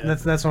 Well, no, that yet.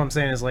 that's what I'm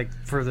saying is like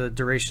for the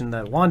duration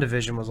that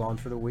WandaVision was on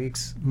for the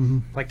weeks.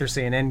 Mm-hmm. Like they're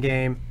saying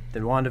Endgame,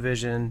 then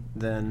WandaVision,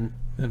 then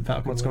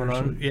Falcon what's going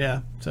on?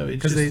 Yeah. So it's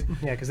because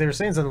just they were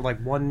saying something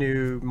like one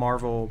new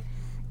Marvel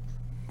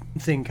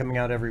thing coming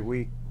out every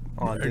week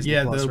on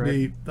Disney Plus, they'll right?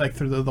 be like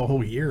through the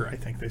whole year. I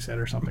think they said,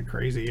 or something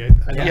crazy. I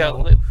don't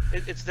know.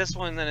 It's this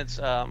one, then it's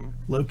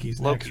Loki's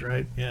Loki. next,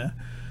 right? Yeah.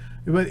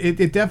 But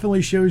it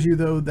definitely shows you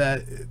though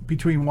that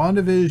between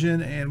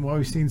WandaVision and what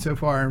we've seen so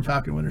far in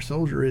Falcon Winter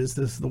Soldier is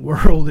the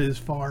world is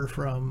far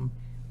from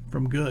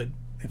good.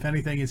 If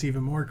anything, it's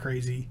even more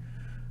crazy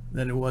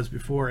than it was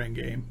before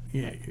Endgame.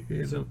 Yeah.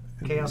 So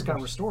chaos got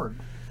restored.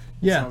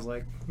 Yeah. Sounds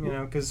like,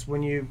 because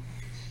when you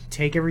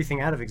take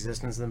everything out of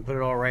existence and then put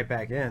it all right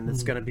back in,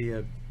 it's going to be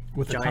a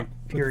giant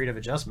period of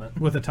adjustment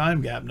with a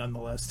time gap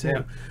nonetheless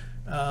too.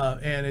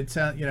 And it's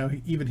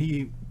even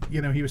he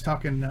was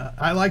talking.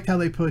 I liked how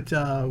they put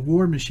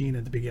War Machine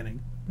at the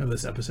beginning of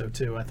this episode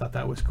too. I thought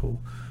that was cool.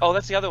 Oh,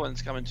 that's the other one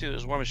that's coming too.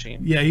 Is War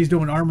Machine. Yeah, he's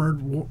doing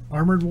Armored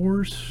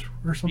Wars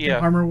or something. Yeah.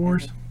 Armor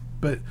Wars,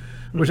 but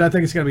which I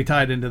think is going to be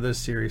tied into this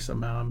series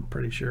somehow. I'm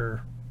pretty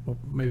sure. Well,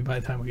 maybe by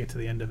the time we get to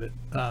the end of it.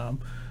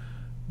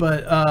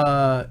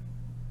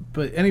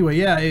 But anyway,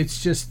 yeah, it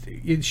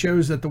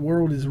shows that the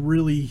world is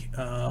really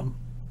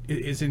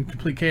is in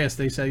complete chaos.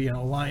 They say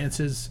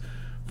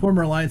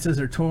former alliances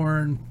are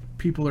torn.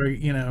 People are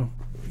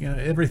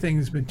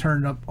everything's been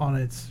turned up on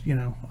its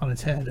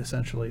head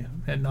essentially,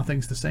 and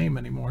nothing's the same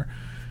anymore.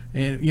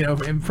 And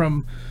and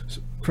from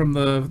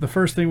the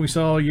first thing we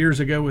saw years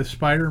ago with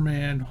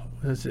Spider-Man,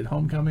 is it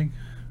Homecoming,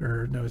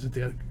 or no? Is it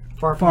the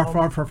Far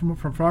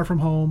From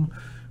Home?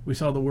 We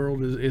saw the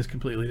world is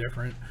completely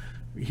different.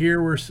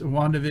 Here we're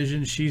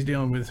WandaVision. She's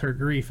dealing with her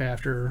grief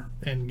after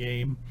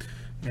Endgame,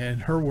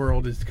 and her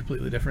world is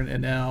completely different.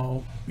 And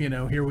now,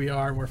 here we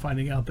are, and we're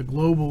finding out the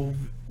world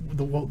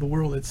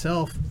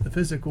itself, the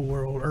physical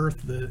world,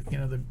 Earth, the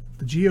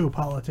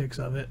geopolitics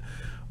of it,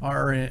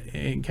 are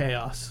in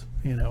chaos.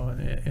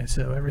 And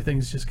so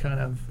everything's just kind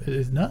of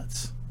is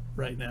nuts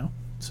right now.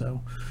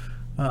 So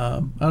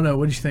I don't know.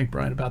 What do you think,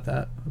 Brian, about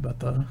that?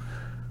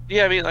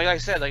 Yeah, I mean, like I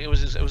said, it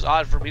was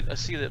odd for me to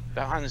see the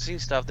behind the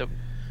scenes stuff that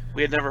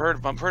we had never heard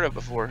of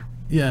before.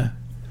 Yeah.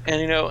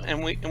 And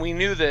and we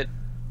knew that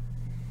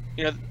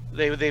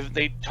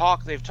they've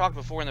talked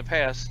before in the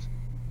past,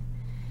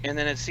 and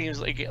then it seems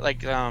like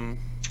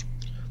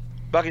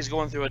Bucky's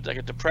going through a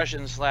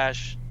depression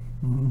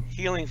 /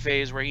 healing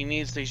phase where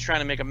he's trying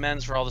to make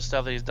amends for all the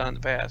stuff that he's done in the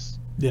past.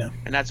 Yeah.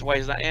 And that's why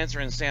he's not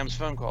answering Sam's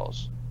phone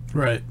calls.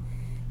 Right.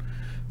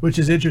 Which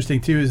is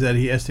interesting too, is that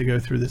he has to go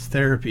through this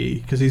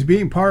therapy because he's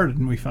being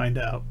pardoned, we find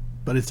out,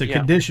 but it's a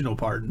conditional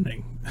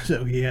pardoning,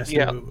 so he has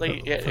to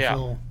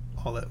fulfill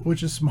all that,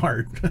 which is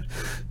smart,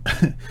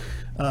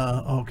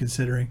 all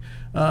considering.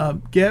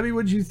 Gabby,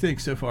 what did you think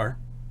so far?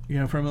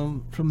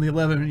 From the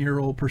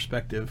 11-year-old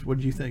perspective, what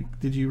did you think?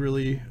 Did you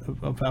really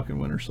of Falcon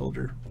Winter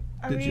Soldier?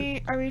 Are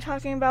we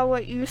talking about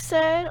what you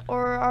said,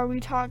 or are we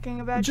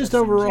talking about just in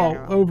overall?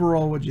 general?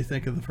 Overall, what did you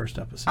think of the first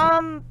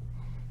episode?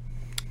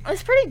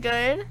 It's pretty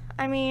good.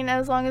 I mean,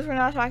 as long as we're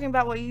not talking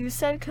about what you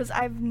said, because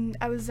I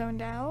was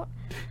zoned out.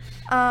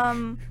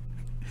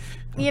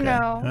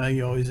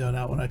 You always zone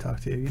out when I talk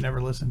to you. You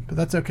never listen, but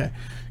that's okay.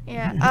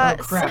 Yeah.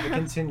 Oh crap! It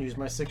continues.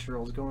 My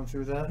 6-year-old's going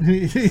through that.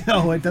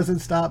 No, it doesn't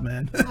stop,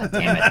 man. God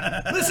damn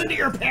it! Listen to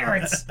your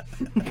parents.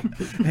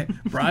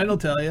 Brian will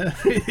tell you.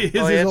 His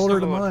is older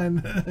than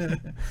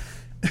mine.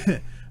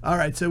 All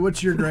right. So,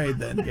 what's your grade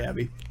then,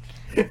 Gabby?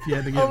 If you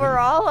had to give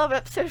overall of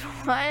episode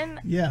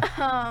 1.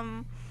 Yeah.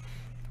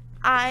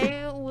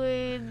 I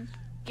would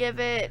give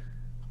it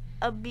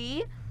a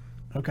B.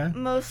 Okay.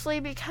 Mostly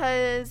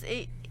because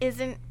it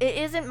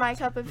isn't my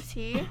cup of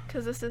tea.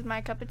 Because this is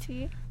my cup of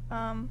tea.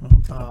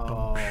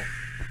 Oh,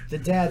 the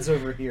dad's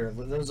over here.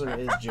 Those are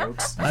his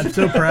jokes. I'm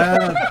so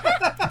proud.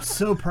 I'm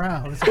so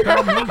proud. It's a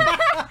proud moment.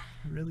 It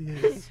really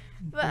is.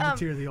 But, There's a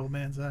tear in the old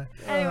man's eye.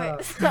 Anyway,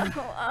 so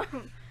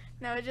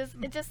no, it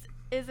just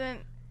isn't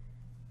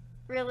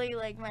really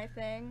like my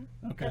thing.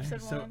 Okay,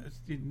 Episode so 1. it's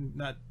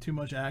not too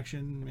much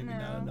action, maybe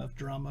not No. enough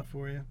drama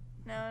for you.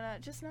 No,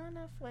 just not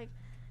enough. Like,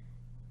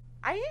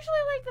 I usually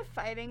like the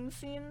fighting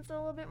scenes a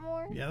little bit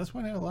more. Yeah, this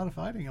one had a lot of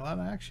fighting, a lot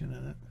of action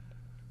in it.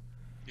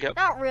 Yep.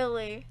 Not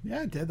really.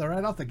 Yeah, it did. They're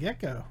right off the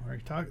get-go. Where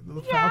you talk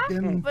the Yeah,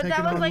 Falcon but taking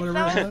that was on like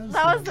whatever it was.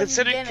 that was the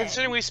Considering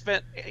beginning. we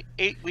spent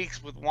 8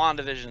 weeks with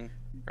WandaVision,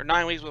 or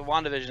 9 weeks with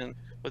WandaVision,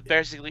 with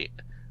basically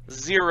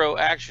zero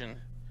action.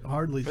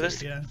 Hardly, for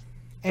this- yeah.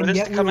 And this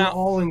yet to we come were out-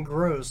 all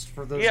engrossed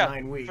for those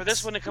 9 weeks. For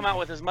this one to come out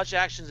with as much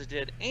action as it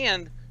did,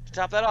 and to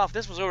top that off,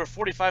 this was over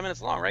 45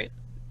 minutes long, right?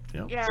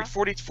 Yep. Yeah. It's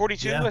like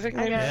 42, Yeah. I think,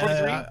 maybe Okay.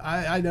 43.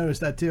 Yeah, I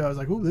noticed that too. I was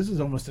like, "Ooh, this is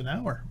almost an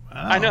hour."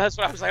 Wow. I know, that's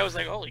what I was like. I was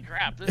like, holy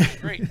crap, this is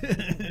great.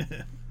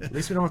 At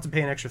least we don't have to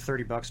pay an extra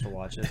 $30 to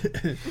watch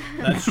it.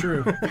 That's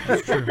true.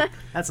 That's true.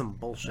 That's some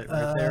bullshit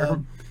right there.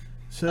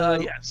 So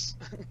Yes.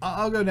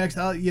 I'll go next.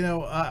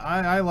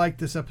 I like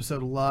this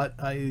episode a lot.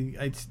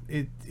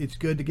 It's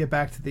good to get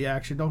back to the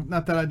action.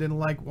 Not that I didn't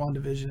like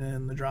WandaVision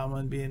and the drama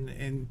and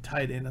being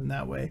tied in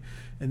that way,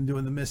 and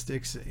doing the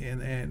mystics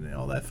and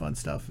all that fun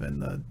stuff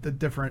and the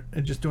different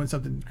and just doing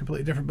something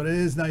completely different. But it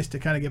is nice to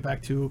kind of get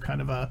back to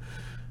kind of a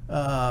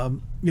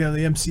the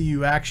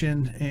MCU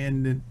action,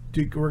 and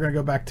we're gonna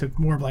go back to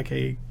more of like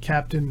a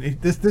Captain.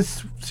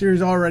 This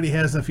series already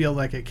has a feel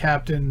like a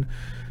Captain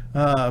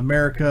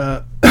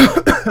America.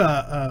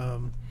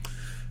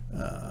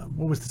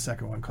 What was the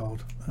second one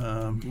called?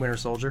 Winter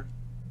Soldier.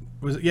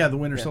 Was it? Yeah, the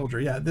Winter Soldier.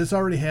 Yeah, this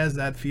already has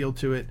that feel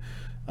to it,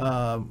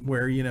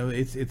 where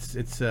it's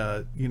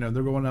they're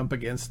going up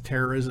against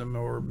terrorism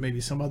or maybe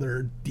some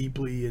other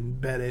deeply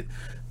embedded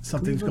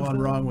something's gone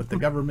wrong with the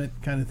government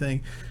kind of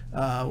thing,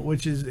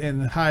 which is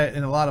in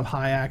a lot of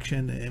high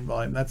action and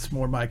volume. That's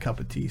more my cup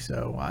of tea.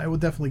 So I will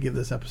definitely give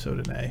this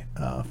episode an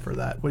A for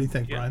that. What do you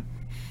think, Brian?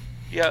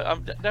 Yeah,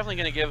 I'm definitely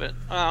gonna give it.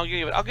 I'll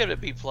give it a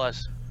B+.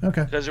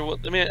 Okay. Because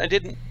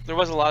there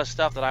was a lot of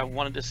stuff that I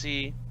wanted to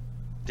see,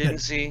 didn't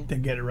see.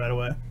 Didn't get it right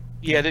away.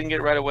 Yeah, I didn't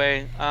get it right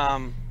away.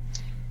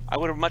 I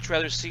would have much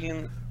rather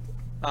seen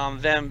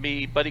them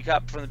be buddy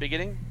cop from the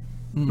beginning.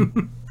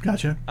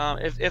 Gotcha.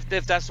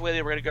 If that's the way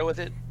they were going to go with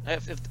it,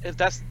 if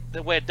that's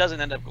the way it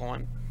doesn't end up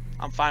going,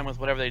 I'm fine with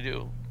whatever they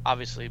do,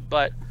 obviously.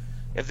 But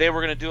if they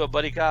were going to do a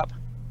buddy cop,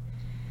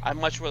 I'd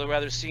much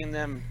rather seen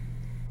them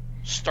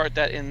start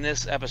that in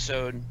this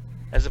episode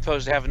as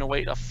opposed to having to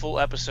wait a full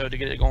episode to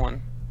get it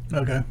going.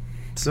 Okay.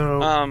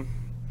 So,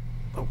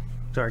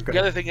 sorry, go The ahead.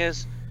 other thing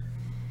is,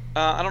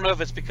 I don't know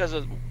if it's because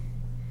of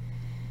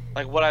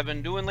like what I've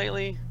been doing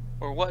lately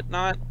or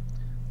whatnot.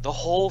 The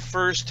whole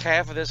first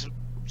half of this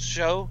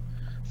show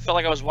felt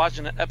like I was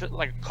watching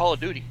like Call of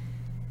Duty.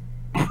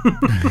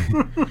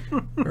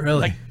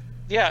 Really?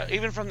 Yeah,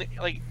 even from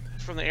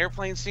the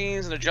airplane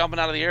scenes and they're jumping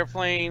out of the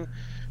airplane,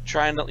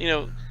 trying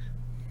to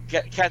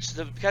catch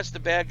the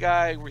bad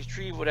guy,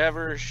 retrieve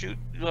whatever, shoot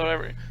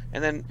whatever,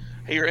 and then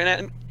hey,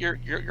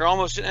 you're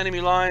almost in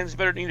enemy lines.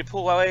 Better need to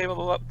pull away. Blah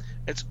blah blah.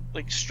 It's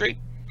like straight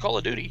Call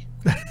of Duty.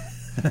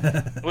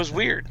 It was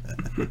weird.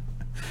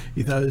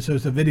 You thought it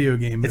was a video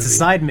game movie. It's a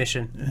side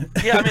mission.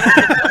 Yeah, I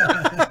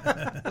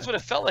mean that's what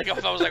it felt like. I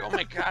was like, oh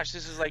my gosh,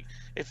 this is like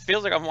it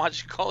feels like I'm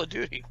watching Call of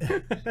Duty.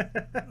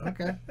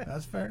 Okay,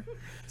 that's fair.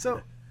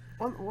 So,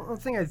 one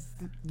thing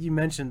you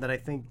mentioned that I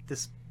think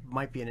this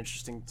might be an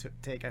interesting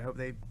take. I hope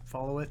they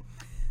follow it.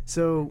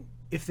 So,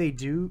 if they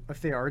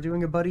are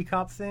doing a buddy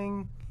cop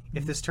thing,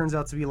 if this turns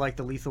out to be like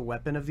the Lethal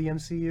Weapon of the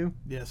MCU,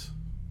 Yes.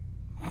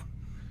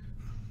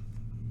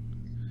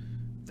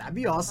 that'd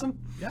be awesome.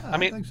 Yeah, I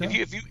mean, think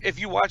so. if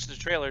you watch the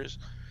trailers,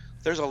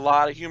 there's a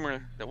lot of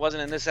humor that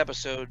wasn't in this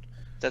episode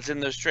that's in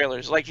those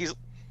trailers. Like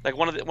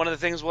one of the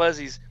things was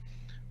he's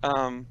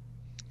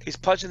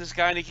punching this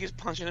guy and he keeps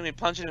punching him and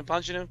punching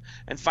him,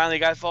 and finally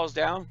the guy falls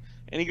down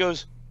and he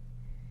goes,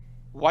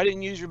 "Why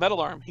didn't you use your metal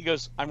arm?" He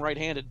goes, "I'm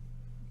right-handed."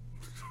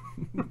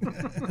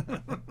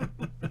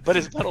 But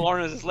his metal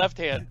arm is his left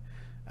hand.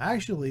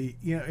 Actually,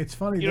 it's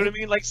funny. You know what I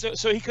mean? Like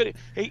so he could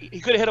have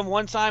hit him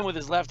one time with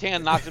his left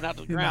hand, knocked him out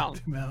to the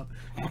ground. Knocked him out.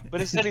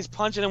 But instead he's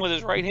punching him with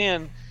his right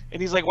hand,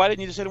 and he's like, "Why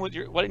didn't you just hit him with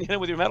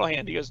your metal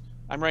hand?" He goes,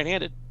 "I'm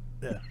right-handed."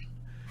 Yeah.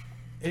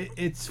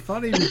 It's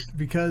funny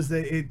because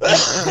they've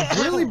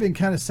really been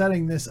kind of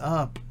setting this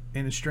up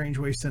in a strange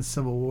way since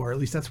Civil War. At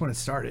least that's when it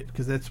started,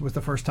 because that was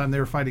the first time they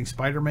were fighting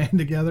Spider-Man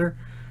together.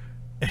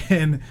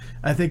 And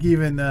I think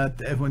even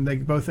when they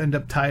both end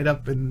up tied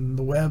up in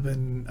the web,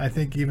 and I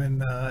think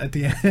even at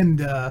the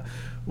end,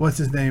 what's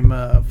his name?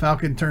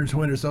 Falcon turns to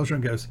Winter Soldier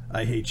and goes,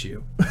 "I hate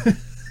you."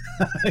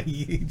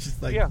 He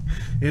just like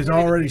it was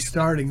already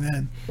starting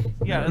then.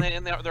 Yeah,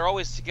 and they're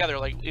always together.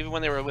 Like even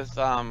when they were with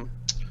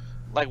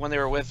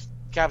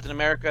Captain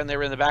America and they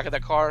were in the back of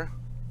that car,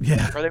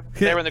 Yeah. or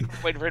they were in the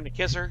waiting for him to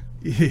kiss her.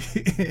 You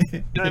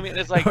know what I mean?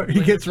 It's like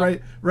he gets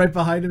right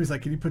behind him. He's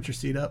like, "Can you put your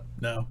seat up?"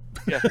 No.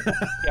 Yeah.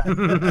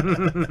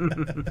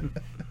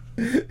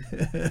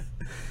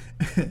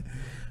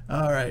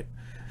 All right.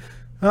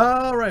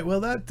 Well,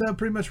 that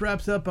pretty much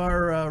wraps up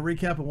our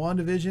recap of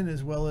WandaVision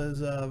as well as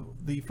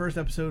the first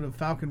episode of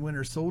Falcon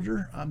Winter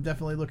Soldier. I'm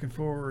definitely looking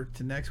forward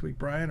to next week.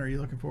 Brian, are you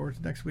looking forward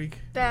to next week?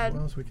 Dad. As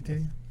well as we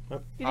continue. You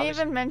didn't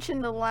even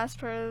mention the last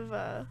part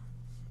of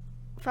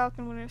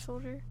Falcon Winter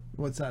Soldier.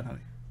 What's that,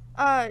 honey?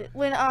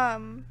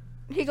 When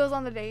he goes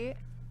on the date.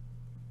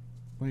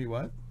 When you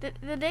what?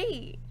 The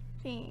date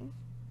thing.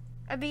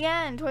 At the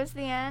end, towards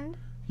the end.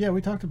 Yeah,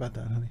 we talked about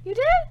that, honey. You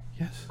did?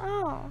 Yes.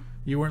 Oh.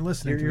 You weren't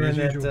listening to You're me in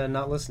as that usual.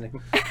 not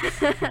listening.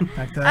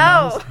 Back to that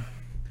Oh.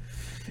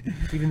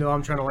 Even though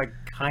I'm trying to like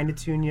kind of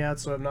tune you out,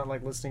 so I'm not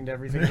like listening to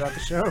everything about the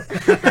show.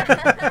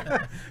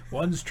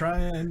 One's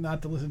trying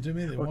not to listen to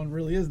me, the one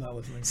really is not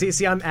listening.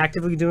 See, I'm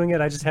actively doing it.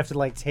 I just have to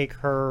like take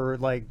her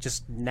like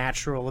just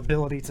natural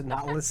ability to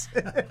not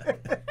listen.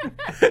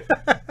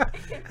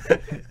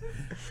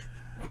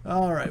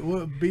 All right.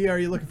 Well, B, are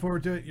you looking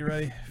forward to it? You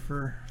ready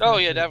for? Oh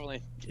yeah,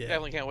 definitely. Yeah.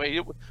 Definitely can't wait.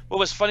 What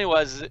was funny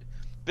was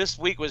this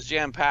week was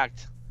jam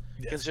packed,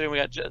 Yes. considering we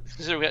got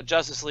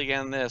Justice League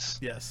and this.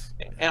 Yes.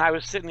 And I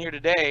was sitting here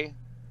today,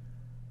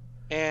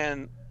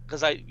 and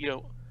because I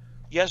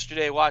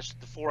yesterday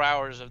watched the 4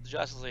 hours of the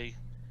Justice League,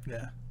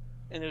 Yeah.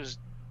 and it was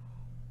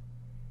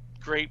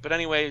great. But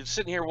anyway,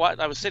 sitting here,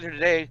 I was sitting here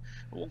today,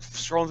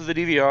 scrolling through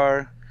the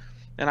DVR,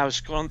 and I was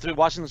scrolling through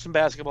watching some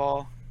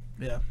basketball.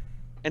 Yeah.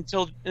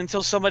 Until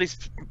somebody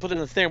put in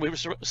the thing, we were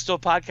still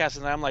podcasting,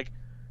 and I'm like,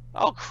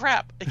 oh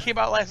crap! It came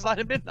out last night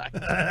at midnight.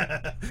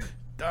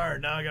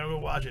 Darn! Now I gotta go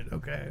watch it.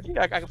 Okay.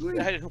 Yeah,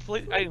 I had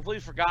completely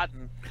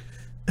forgotten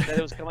that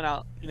it was coming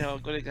out.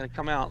 Going to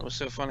come out. It was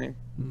so funny.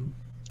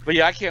 But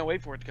yeah, I can't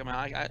wait for it to come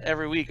out.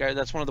 Every week,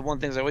 that's one of the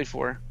things I wait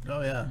for.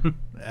 Oh yeah.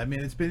 I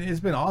mean, it's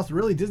been awesome.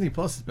 Really, Disney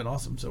Plus has been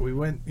awesome. So we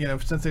went.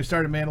 Since they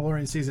started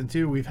Mandalorian season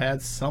 2, we've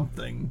had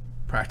something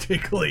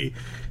practically.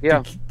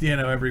 Yeah.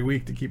 Every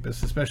week to keep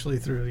us, especially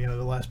through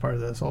the last part of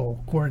this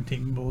whole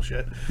quarantine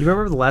bullshit. You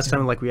remember the last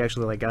time like we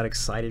actually like got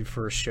excited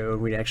for a show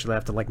and we'd actually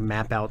have to like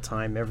map out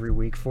time every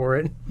week for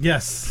it?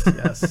 Yes.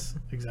 Yes.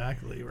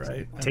 Exactly.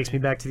 Right. Takes me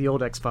back to the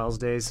old X-Files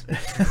days.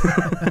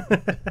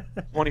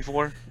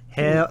 24.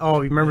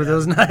 Hell, you remember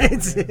those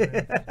nights?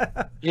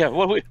 Yeah.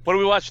 What are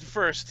we watching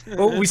first?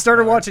 Well, we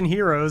started watching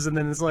Heroes, and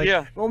then it's like,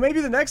 Yeah. well,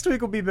 maybe the next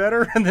week will be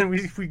better. And then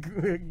we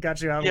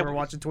got you out, and Yeah, we were but-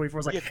 watching 24.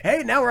 It's like,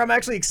 hey, now I'm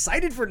actually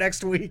excited for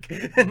next week,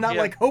 and not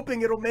Yeah. like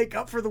hoping it'll make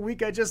up for the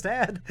week I just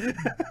had.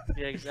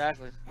 Yeah,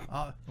 exactly.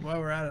 While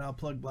we're at it, I'll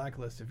plug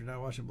Blacklist. If you're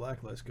not watching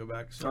Blacklist, go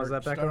back. Is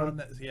that back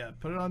on? Yeah,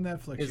 put it on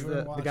Netflix. Is You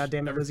wanna the watch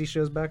goddamn it Lizzie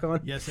show's back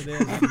on? Yes, it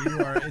is.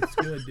 It's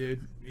good,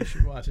 dude. You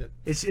should watch it.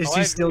 Is Oh, she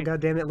I still agree.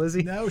 goddamn it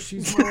Lizzie? No,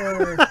 she's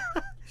more.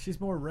 She's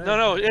more red. No, I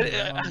don't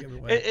wanna give it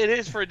away. it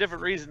is for a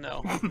different reason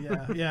though.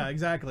 Yeah,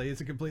 exactly.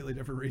 It's a completely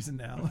different reason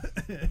now.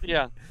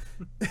 Yeah.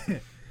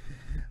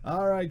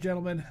 All right,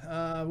 gentlemen.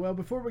 Well,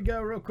 before we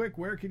go, real quick,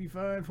 where can you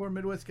find Four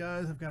Midwest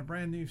Guys? I've got a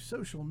brand new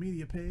social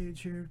media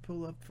page here to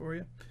pull up for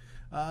you.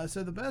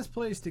 So the best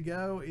place to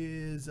go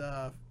is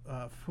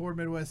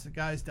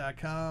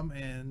fourmidwestguys.com,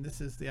 and this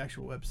is the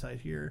actual website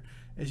here.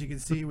 As you can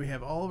see, we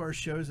have all of our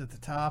shows at the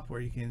top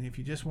where you can, if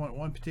you just want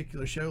one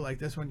particular show like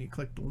this one, you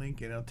click the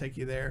link and it'll take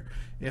you there.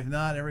 If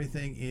not,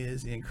 everything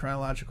is in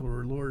chronological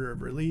order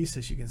of release.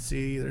 As you can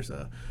see, there's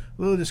a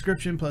little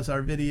description plus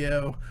our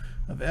video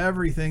of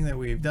everything that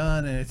we've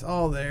done, and it's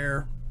all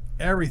there.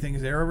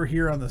 Everything's there. Over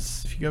here on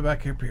this, if you go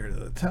back up here to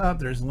the top,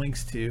 there's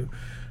links to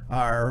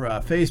our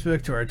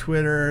Facebook, to our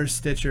Twitter,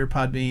 Stitcher,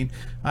 Podbean,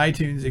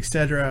 iTunes,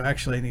 etc.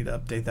 Actually, I need to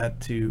update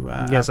that to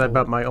Yes, Apple. I've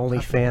got my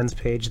OnlyFans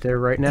page there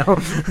right now.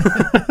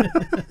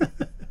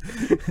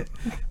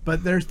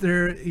 But that's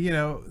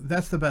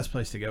the best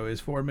place to go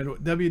is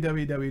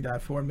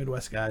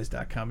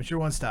www.fourmidwestguys.com. It's your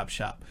one-stop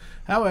shop.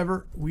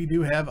 However, we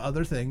do have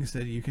other things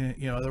that you can,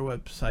 other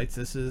websites.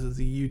 This is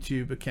the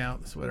YouTube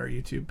account. This is what our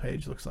YouTube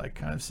page looks like,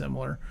 kind of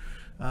similar.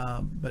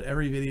 But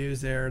every video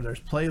is there. There's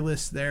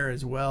playlists there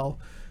as well.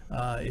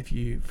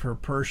 For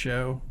per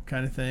show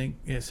kind of thing.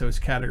 Yeah, so it's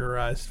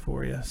categorized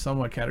for you,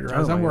 somewhat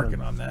categorized. Oh, I'm yeah.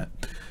 working on that.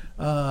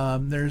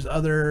 There's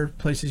other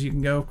places you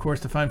can go, of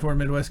course, to find Four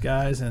Midwest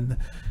Guys, and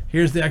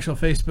here's the actual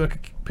Facebook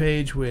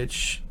page,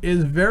 which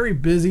is very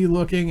busy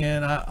looking,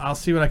 and I'll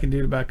see what I can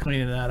do about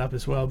cleaning that up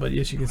as well. But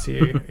as you can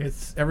see,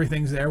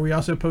 everything's there. We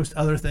also post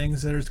other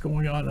things that is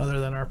going on other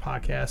than our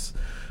podcasts.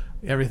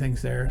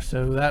 Everything's there.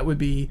 So that would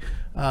be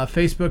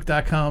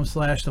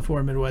facebook.com/the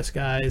Four Midwest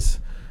Guys.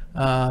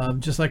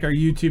 Just like our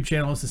YouTube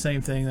channel is the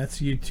same thing. That's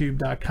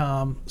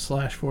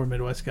youtube.com/Four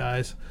Midwest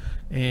Guys.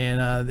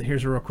 And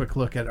here's a real quick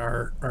look at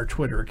our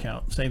Twitter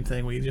account. Same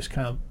thing. We just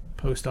kind of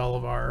post all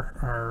of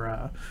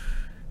our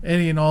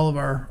any and all of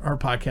our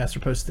podcasts are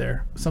posted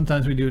there.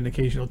 Sometimes we do an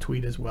occasional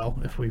tweet as well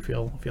if we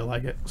feel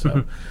like it.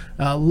 So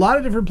a lot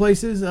of different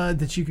places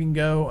that you can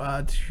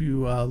go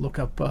to look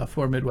up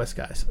for Midwest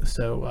Guys.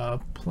 So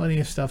plenty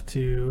of stuff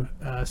to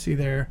see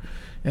there.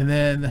 And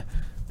then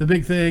the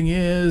big thing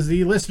is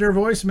the listener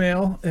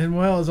voicemail, and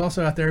is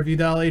also out there. If you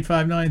dial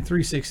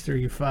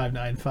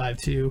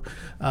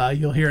 859-363-5952,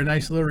 you'll hear a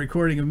nice little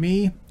recording of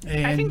me.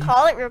 And I can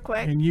call it real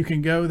quick. And you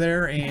can go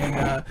there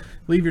and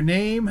leave your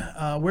name,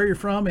 where you're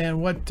from,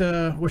 and what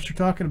you're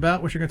talking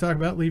about, what you're going to talk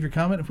about. Leave your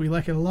comment. If we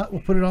like it a lot,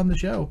 we'll put it on the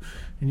show,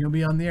 and you'll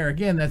be on the air.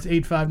 Again, that's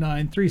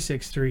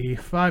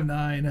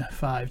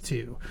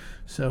 859-363-5952.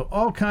 So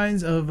all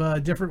kinds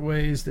of different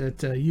ways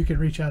that you can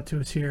reach out to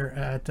us here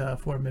at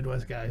For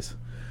Midwest Guys.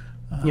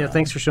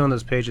 Thanks for showing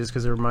those pages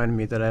because it reminded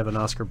me that I have an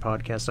Oscar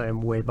podcast I am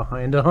way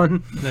behind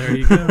on. There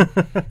you go.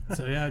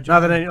 So yeah, not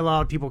that a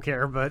lot of people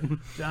care, but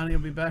Johnny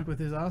will be back with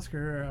his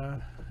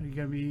Oscar. Is it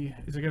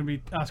gonna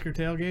be Oscar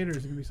tailgate or is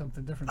it gonna be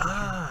something different?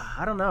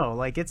 I don't know.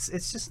 Like it's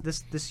just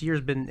this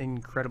year's been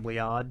incredibly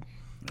odd.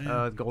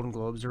 The Golden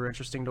Globes are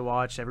interesting to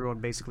watch. Everyone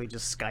basically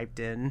just Skyped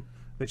in,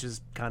 which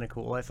is kind of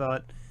cool, I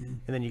thought. And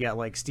then you got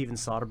like Steven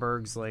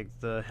Soderbergh's like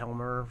the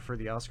Helmer for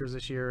the Oscars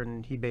this year,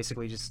 and he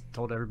basically just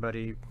told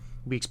everybody,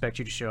 we expect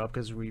you to show up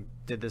because we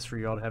did this for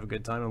you all to have a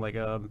good time. I'm like,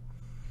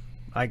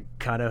 I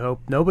kind of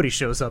hope nobody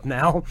shows up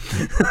now.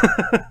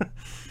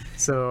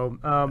 So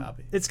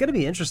it's going to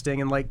be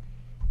interesting, and like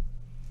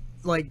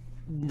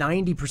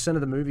 90%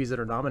 of the movies that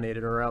are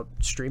nominated are out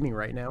streaming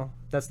right now.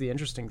 That's the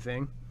interesting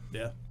thing.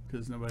 Yeah,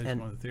 because nobody's going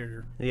to the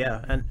theater.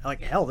 Yeah, and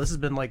like hell, this has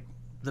been like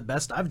the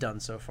best I've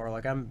done so far.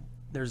 Like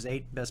there's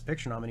 8 Best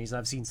Picture nominees, and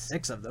I've seen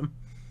 6 of them.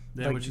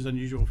 Yeah, which is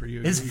unusual for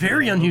you. It's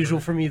very unusual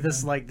for me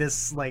this late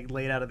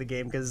out of the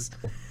game because,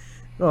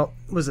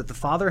 was it The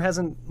Father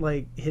hasn't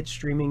hit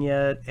streaming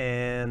yet,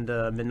 and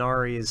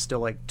Minari is still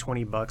like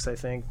 $20, I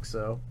think.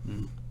 So,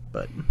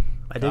 but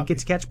I did get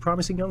to catch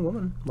Promising Young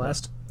Woman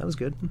last. That was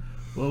good.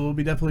 Well, we'll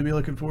definitely be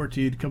looking forward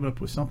to you coming up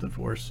with something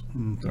for us.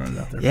 Throwing it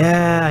out there.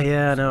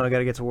 Yeah. No, I got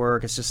to get to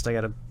work. It's just I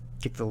got to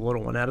kick the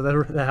little one out of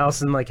the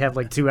house and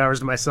have 2 hours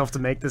to myself to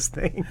make this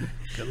thing.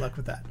 Good luck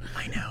with that.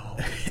 I know.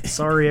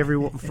 Sorry,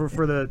 everyone,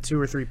 for the 2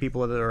 or 3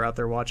 people that are out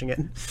there watching it.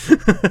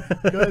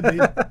 Good, dude.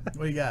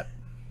 What do you got?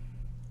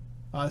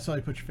 Oh, I saw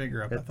you put your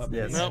finger up. I thought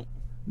maybe. Nope.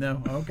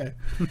 No? Oh, okay.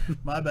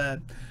 My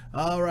bad.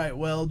 All right.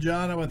 Well,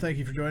 John, I want to thank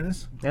you for joining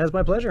us. Yeah, it's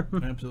my pleasure.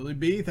 Absolutely.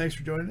 B, thanks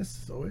for joining us,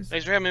 as always.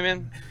 Thanks for having me,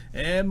 man.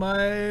 And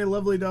my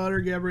lovely daughter,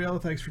 Gabriella,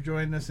 thanks for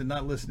joining us and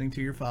not listening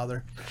to your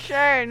father.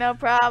 Sure, no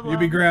problem. You'll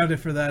be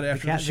grounded for that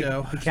after the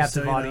show. The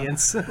captive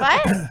audience.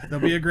 What? There'll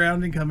be a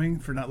grounding coming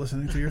for not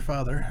listening to your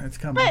father. It's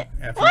coming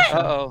after What? the show.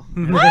 Uh-oh.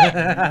 What?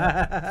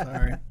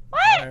 Sorry.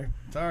 What?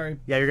 Sorry.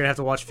 Yeah, you're going to have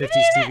to watch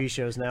 50s TV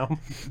shows now.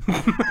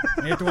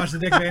 You have to watch the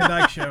Dick Van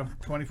Dyke Show,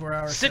 24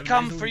 hours.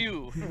 Sitcom for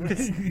you.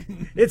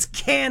 It's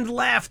canned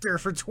laughter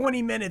for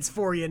 20 minutes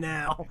for you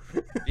now.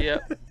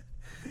 Yep.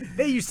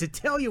 They used to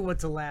tell you what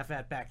to laugh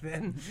at back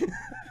then.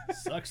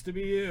 Sucks to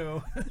be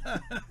you.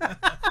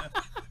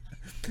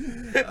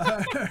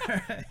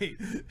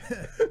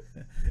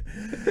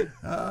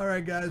 All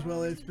right, guys.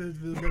 Well, it's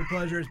been a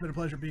pleasure. It's been a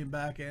pleasure being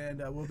back, and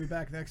we'll be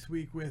back next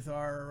week with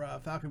our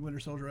Falcon Winter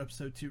Soldier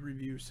episode 2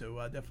 review. So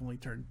definitely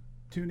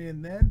tune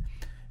in then.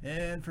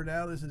 And for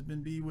now, this has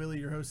been B. Willie,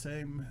 your host,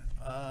 saying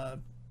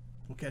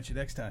we'll catch you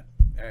next time.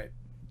 All right.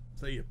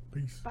 See you.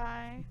 Peace.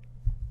 Bye.